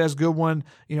 Chavez Goodwin,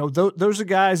 those are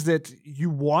guys that you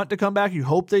want to come back. You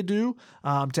hope they do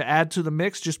to add to the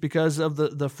mix just because of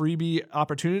the freebie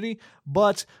opportunity,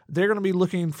 but they're going to be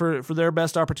looking for their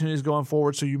best opportunities going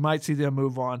forward, so you might see them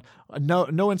move on.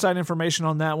 No inside information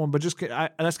on that one, but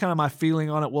that's kind of my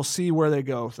feeling on it. We'll see where they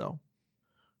go, though.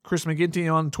 Chris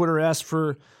McGinty on Twitter asked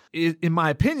in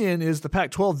my opinion, is the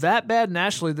Pac-12 that bad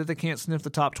nationally that they can't sniff the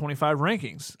top 25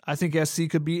 rankings? I think SC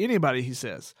could be anybody, he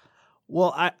says.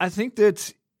 Well, I think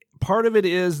that part of it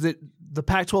is that the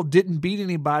Pac-12 didn't beat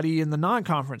anybody in the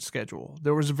non-conference schedule.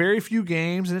 There was very few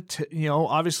games, and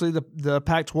obviously the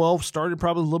Pac-12 started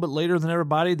probably a little bit later than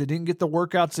everybody. They didn't get the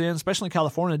workouts in, especially in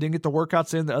California. They didn't get the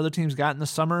workouts in that other teams got in the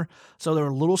summer, so they were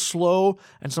a little slow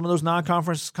in some of those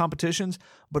non-conference competitions.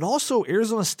 But also,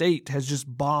 Arizona State has just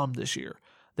bombed this year.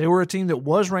 They were a team that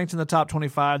was ranked in the top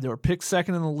 25. They were picked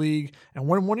second in the league. And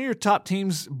when one of your top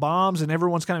teams bombs and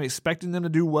everyone's kind of expecting them to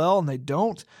do well and they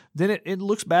don't, then it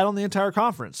looks bad on the entire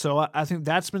conference. So I think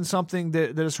that's been something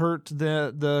that has hurt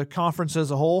the conference as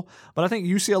a whole. But I think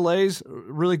UCLA's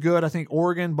really good. I think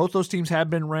Oregon, both those teams have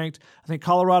been ranked. I think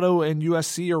Colorado and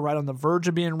USC are right on the verge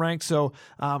of being ranked. So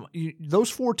those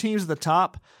four teams at the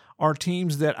top are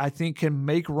teams that I think can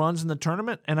make runs in the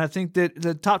tournament, and I think that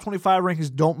the top 25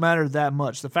 rankings don't matter that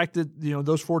much. The fact that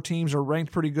those four teams are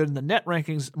ranked pretty good in the net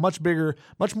rankings, much bigger,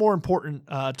 much more important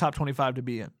top 25 to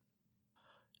be in.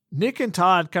 Nick and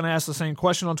Todd kind of asked the same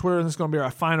question on Twitter, and this is going to be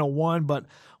our final one, but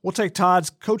we'll take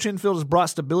Todd's. Coach Enfield has brought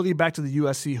stability back to the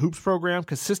USC Hoops program,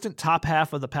 consistent top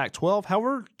half of the Pac-12,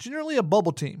 however, generally a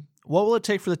bubble team. What will it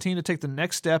take for the team to take the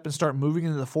next step and start moving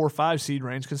into the 4-5 seed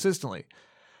range consistently?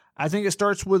 I think it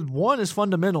starts with, one is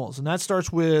fundamentals, and that starts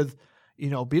with,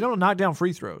 being able to knock down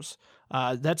free throws.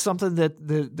 That's something that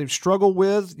they've struggled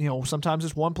with. Sometimes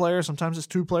it's one player, sometimes it's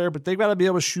two player, but they've got to be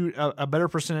able to shoot a better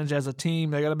percentage as a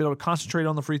team. They got to be able to concentrate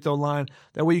on the free throw line.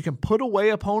 That way you can put away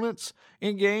opponents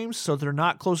in games so they're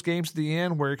not close games to the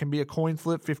end where it can be a coin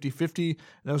flip 50-50.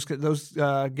 Those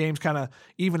games kind of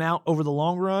even out over the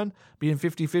long run, being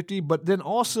 50-50. But then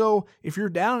also, if you're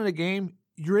down in a game,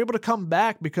 you're able to come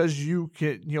back because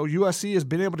USC has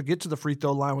been able to get to the free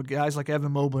throw line with guys like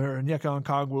Evan Mobley and Onyeka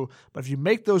Okongwu. But if you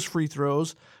make those free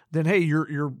throws, then hey,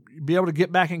 you're be able to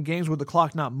get back in games with the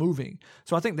clock not moving.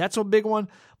 So I think that's a big one.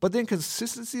 But then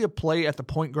consistency of play at the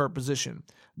point guard position.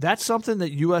 That's something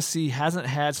that USC hasn't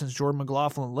had since Jordan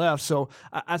McLaughlin left. So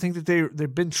I think that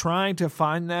they've been trying to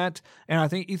find that, and I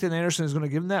think Ethan Anderson is going to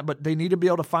give them that, but they need to be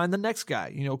able to find the next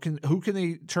guy. Who can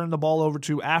they turn the ball over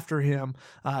to after him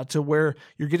to where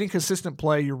you're getting consistent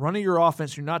play, you're running your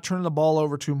offense, you're not turning the ball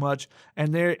over too much,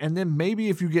 and then maybe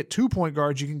if you get 2 point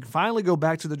guards, you can finally go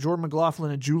back to the Jordan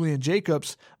McLaughlin and Julian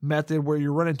Jacobs method where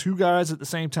you're running 2 guys at the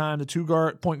same time,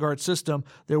 the point guard system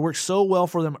that works so well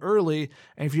for them early.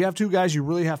 And if you have 2 guys you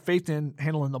really have faith in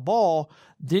handling the ball,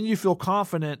 then you feel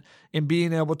confident in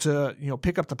being able to,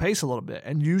 pick up the pace a little bit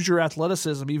and use your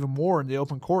athleticism even more in the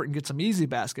open court and get some easy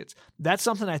baskets. That's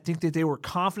something I think that they were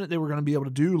confident they were going to be able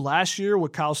to do last year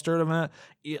with Kyle Sturdivant,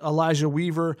 Elijah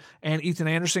Weaver, and Ethan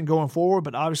Anderson going forward.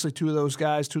 But obviously 2 of those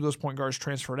point guards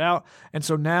transferred out. And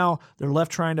so now they're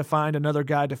left trying to find another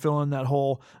guy to fill in that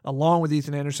hole along with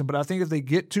Ethan Anderson. But I think if they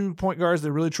get 2 point guards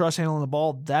that really trust handling the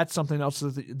ball, that's something else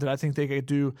that I think they could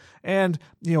do. And,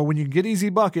 when you get easy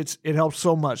buckets, it helps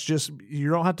so much. Just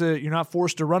you're not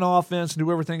forced to run offense and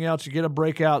do everything else. You get a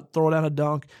breakout, throw down a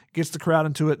dunk, gets the crowd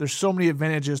into it. There's so many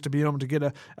advantages to being able to get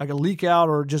a leak out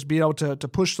or just be able to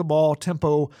push the ball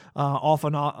tempo off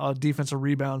a defensive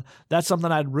rebound. That's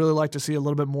something I'd really like to see a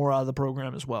little bit more out of the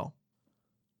program as well.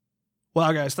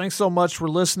 Well, guys, thanks so much for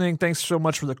listening. Thanks so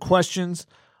much for the questions.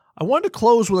 I wanted to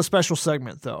close with a special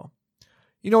segment, though.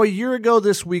 A year ago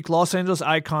this week, Los Angeles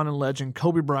icon and legend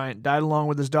Kobe Bryant died along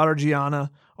with his daughter Gianna,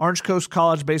 Orange Coast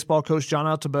College baseball coach John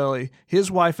Altobelli,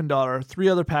 his wife and daughter, 3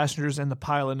 other passengers, and the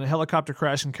pilot in a helicopter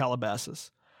crash in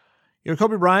Calabasas.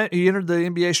 Kobe Bryant, he entered the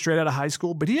NBA straight out of high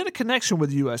school, but he had a connection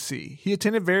with USC. He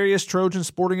attended various Trojan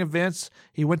sporting events.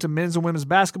 He went to men's and women's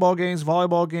basketball games,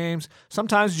 volleyball games.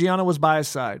 Sometimes Gianna was by his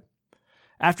side.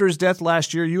 After his death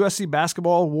last year, USC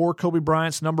basketball wore Kobe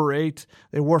Bryant's number 8.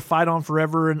 They wore Fight On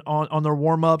Forever on their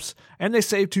warm-ups, and they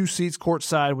saved 2 seats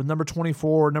courtside with number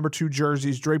 24 or number 2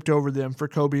 jerseys draped over them for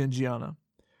Kobe and Gianna.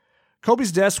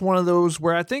 Kobe's death's one of those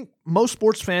where I think most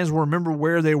sports fans will remember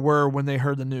where they were when they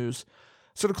heard the news.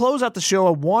 So to close out the show,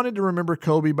 I wanted to remember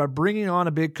Kobe by bringing on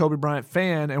a big Kobe Bryant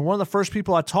fan and one of the first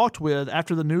people I talked with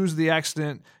after the news of the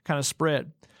accident kind of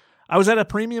spread. I was at a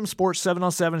Premium Sports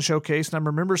 7-on-7 showcase, and I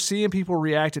remember seeing people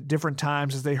react at different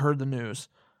times as they heard the news.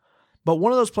 But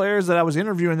one of those players that I was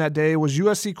interviewing that day was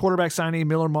USC quarterback signee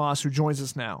Miller Moss, who joins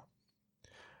us now.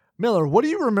 Miller, what do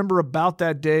you remember about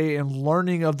that day and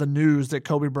learning of the news that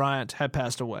Kobe Bryant had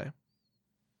passed away?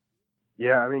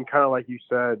 Yeah, I mean, kind of like you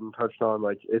said and touched on,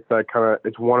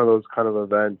 it's one of those kind of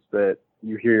events that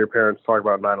you hear your parents talk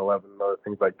about 9/11 and other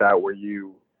things like that, where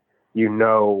you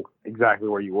know exactly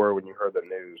where you were when you heard the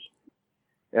news.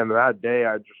 And that day,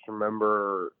 I just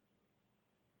remember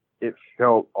it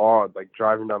felt odd. Like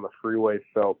driving down the freeway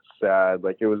felt sad.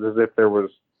 Like it was as if there was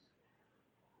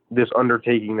this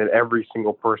undertaking that every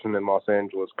single person in Los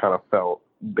Angeles kind of felt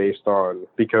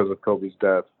because of Kobe's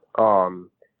death.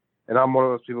 And I'm one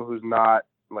of those people who's not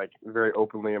like very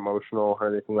openly emotional or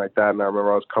anything like that. And I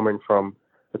remember I was coming from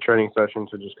a training session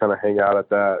to just kind of hang out at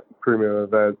that premium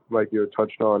event, like you had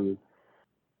touched on.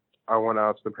 I went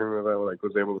out to the premium event,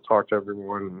 was able to talk to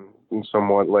everyone in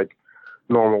somewhat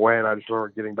normal way. And I just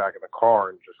remember getting back in the car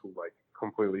and just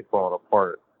completely falling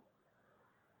apart.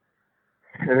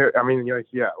 And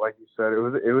like you said,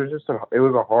 it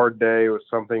was a hard day. It was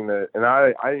something that, and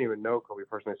I didn't even know Kobe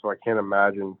personally, so I can't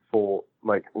imagine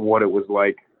what it was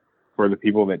like for the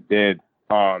people that did.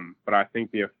 But I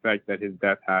think the effect that his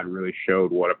death had really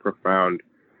showed what a profound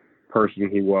person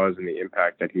he was and the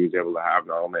impact that he was able to have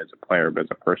not only as a player but as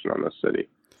a person on the city.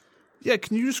 Yeah,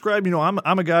 can you describe?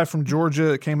 I'm a guy from Georgia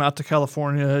that came out to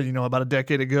California, about a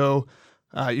decade ago.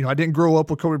 I didn't grow up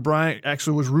with Kobe Bryant.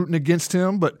 Actually, was rooting against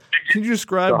him. But can you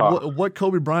describe what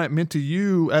Kobe Bryant meant to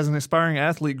you as an aspiring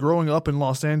athlete growing up in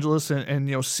Los Angeles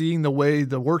and seeing the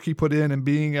work he put in and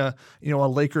being a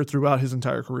Laker throughout his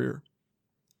entire career?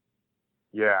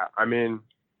 Yeah,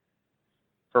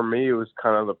 for me, it was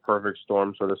kind of the perfect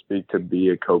storm, so to speak, to be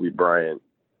a Kobe Bryant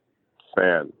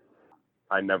fan.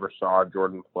 I never saw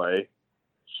Jordan play,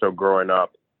 so growing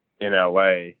up in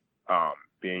LA,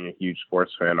 being a huge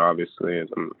sports fan, obviously, as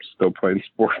I'm still playing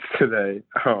sports today.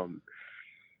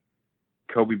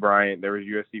 Kobe Bryant, there was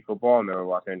USC football and there were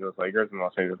Los Angeles Lakers, and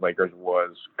Los Angeles Lakers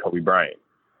was Kobe Bryant.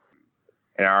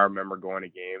 And I remember going to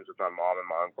games with my mom and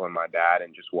my uncle and my dad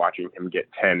and just watching him get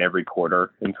 10 every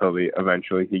quarter until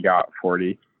eventually he got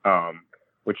 40,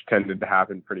 which tended to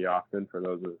happen pretty often for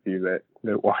those of you that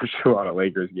watched a lot of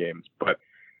Lakers games. But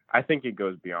I think it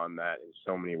goes beyond that in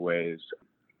so many ways.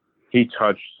 He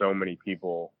touched so many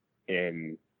people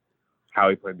in how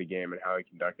he played the game and how he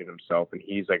conducted himself. And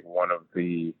he's like one of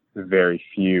the very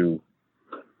few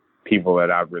people that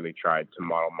I've really tried to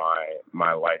model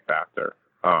my life after.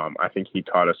 I think he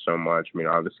taught us so much. I mean,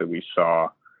 obviously we saw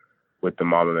with the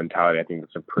Mamba mentality, I think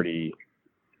that's a pretty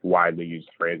widely used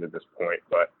phrase at this point,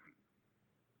 but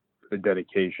the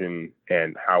dedication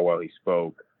and how well he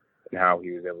spoke and how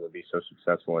he was able to be so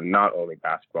successful in not only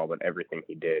basketball, but everything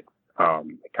he did.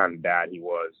 The kind of dad he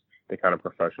was, the kind of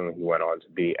professional he went on to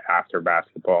be after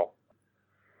basketball.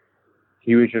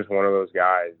 He was just one of those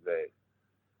guys that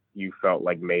you felt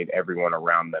like made everyone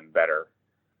around them better.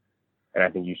 And I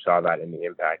think you saw that in the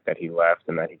impact that he left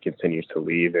and that he continues to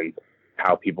leave and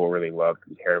how people really loved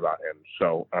and cared about him.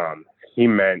 So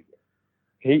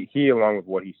he along with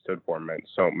what he stood for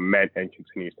meant and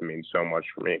continues to mean so much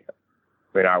for me.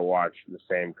 I mean, I watched the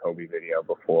same Kobe video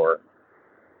before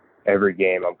every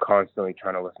game. I'm constantly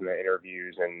trying to listen to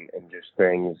interviews and just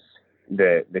things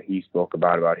that he spoke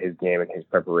about his game and his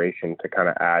preparation to kind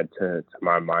of add to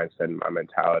my mindset and my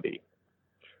mentality,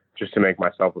 just to make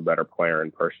myself a better player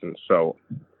in person. So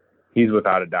he's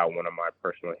without a doubt one of my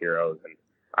personal heroes, and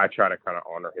I try to kind of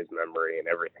honor his memory in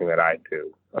everything that I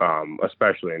do,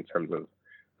 especially in terms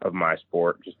of my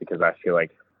sport, just because I feel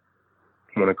like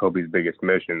one of Kobe's biggest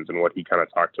missions and what he kind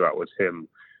of talked about was him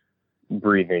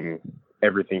breathing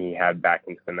everything he had back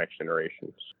into the next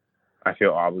generations. I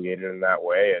feel obligated in that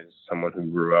way as someone who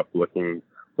grew up looking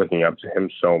up to him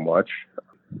so much.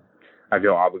 I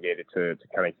feel obligated to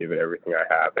kind of give it everything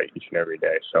I have each and every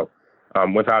day. So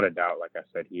without a doubt, like I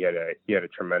said, he had a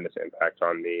tremendous impact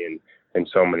on me and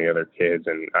so many other kids.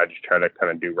 And I just try to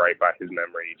kind of do right by his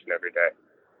memory each and every day.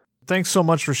 Thanks so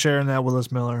much for sharing that with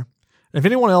us, Miller. If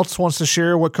anyone else wants to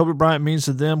share what Kobe Bryant means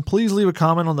to them, please leave a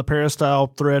comment on the Peristyle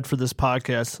thread for this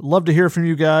podcast. Love to hear from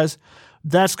you guys.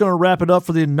 That's going to wrap it up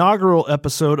for the inaugural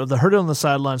episode of the Heard It on the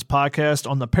Sidelines podcast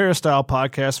on the Peristyle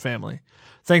podcast family.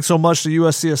 Thanks so much to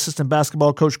USC assistant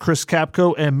basketball coach Chris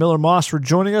Capco and Miller Moss for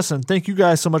joining us, and thank you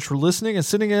guys so much for listening and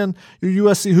sending in your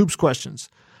USC Hoops questions.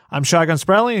 I'm Shotgun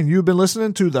Spradley, and you've been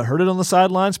listening to the Heard It on the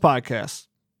Sidelines podcast.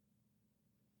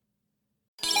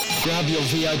 Grab your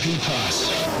VIP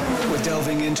pass. We're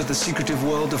delving into the secretive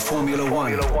world of Formula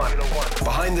One.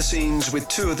 Behind the scenes with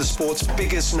two of the sport's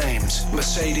biggest names,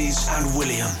 Mercedes and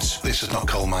Williams. This is not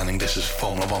coal mining, this is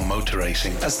Formula One motor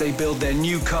racing. As they build their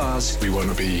new cars. We want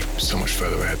to be so much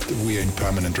further ahead. We're in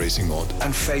permanent racing mode.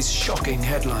 And face shocking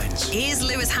headlines. Here's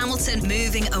Lewis Hamilton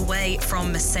moving away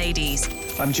from Mercedes.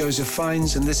 I'm Joseph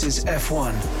Fiennes, and this is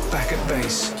F1 Back at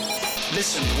Base.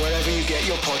 Listen wherever you get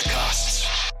your podcasts.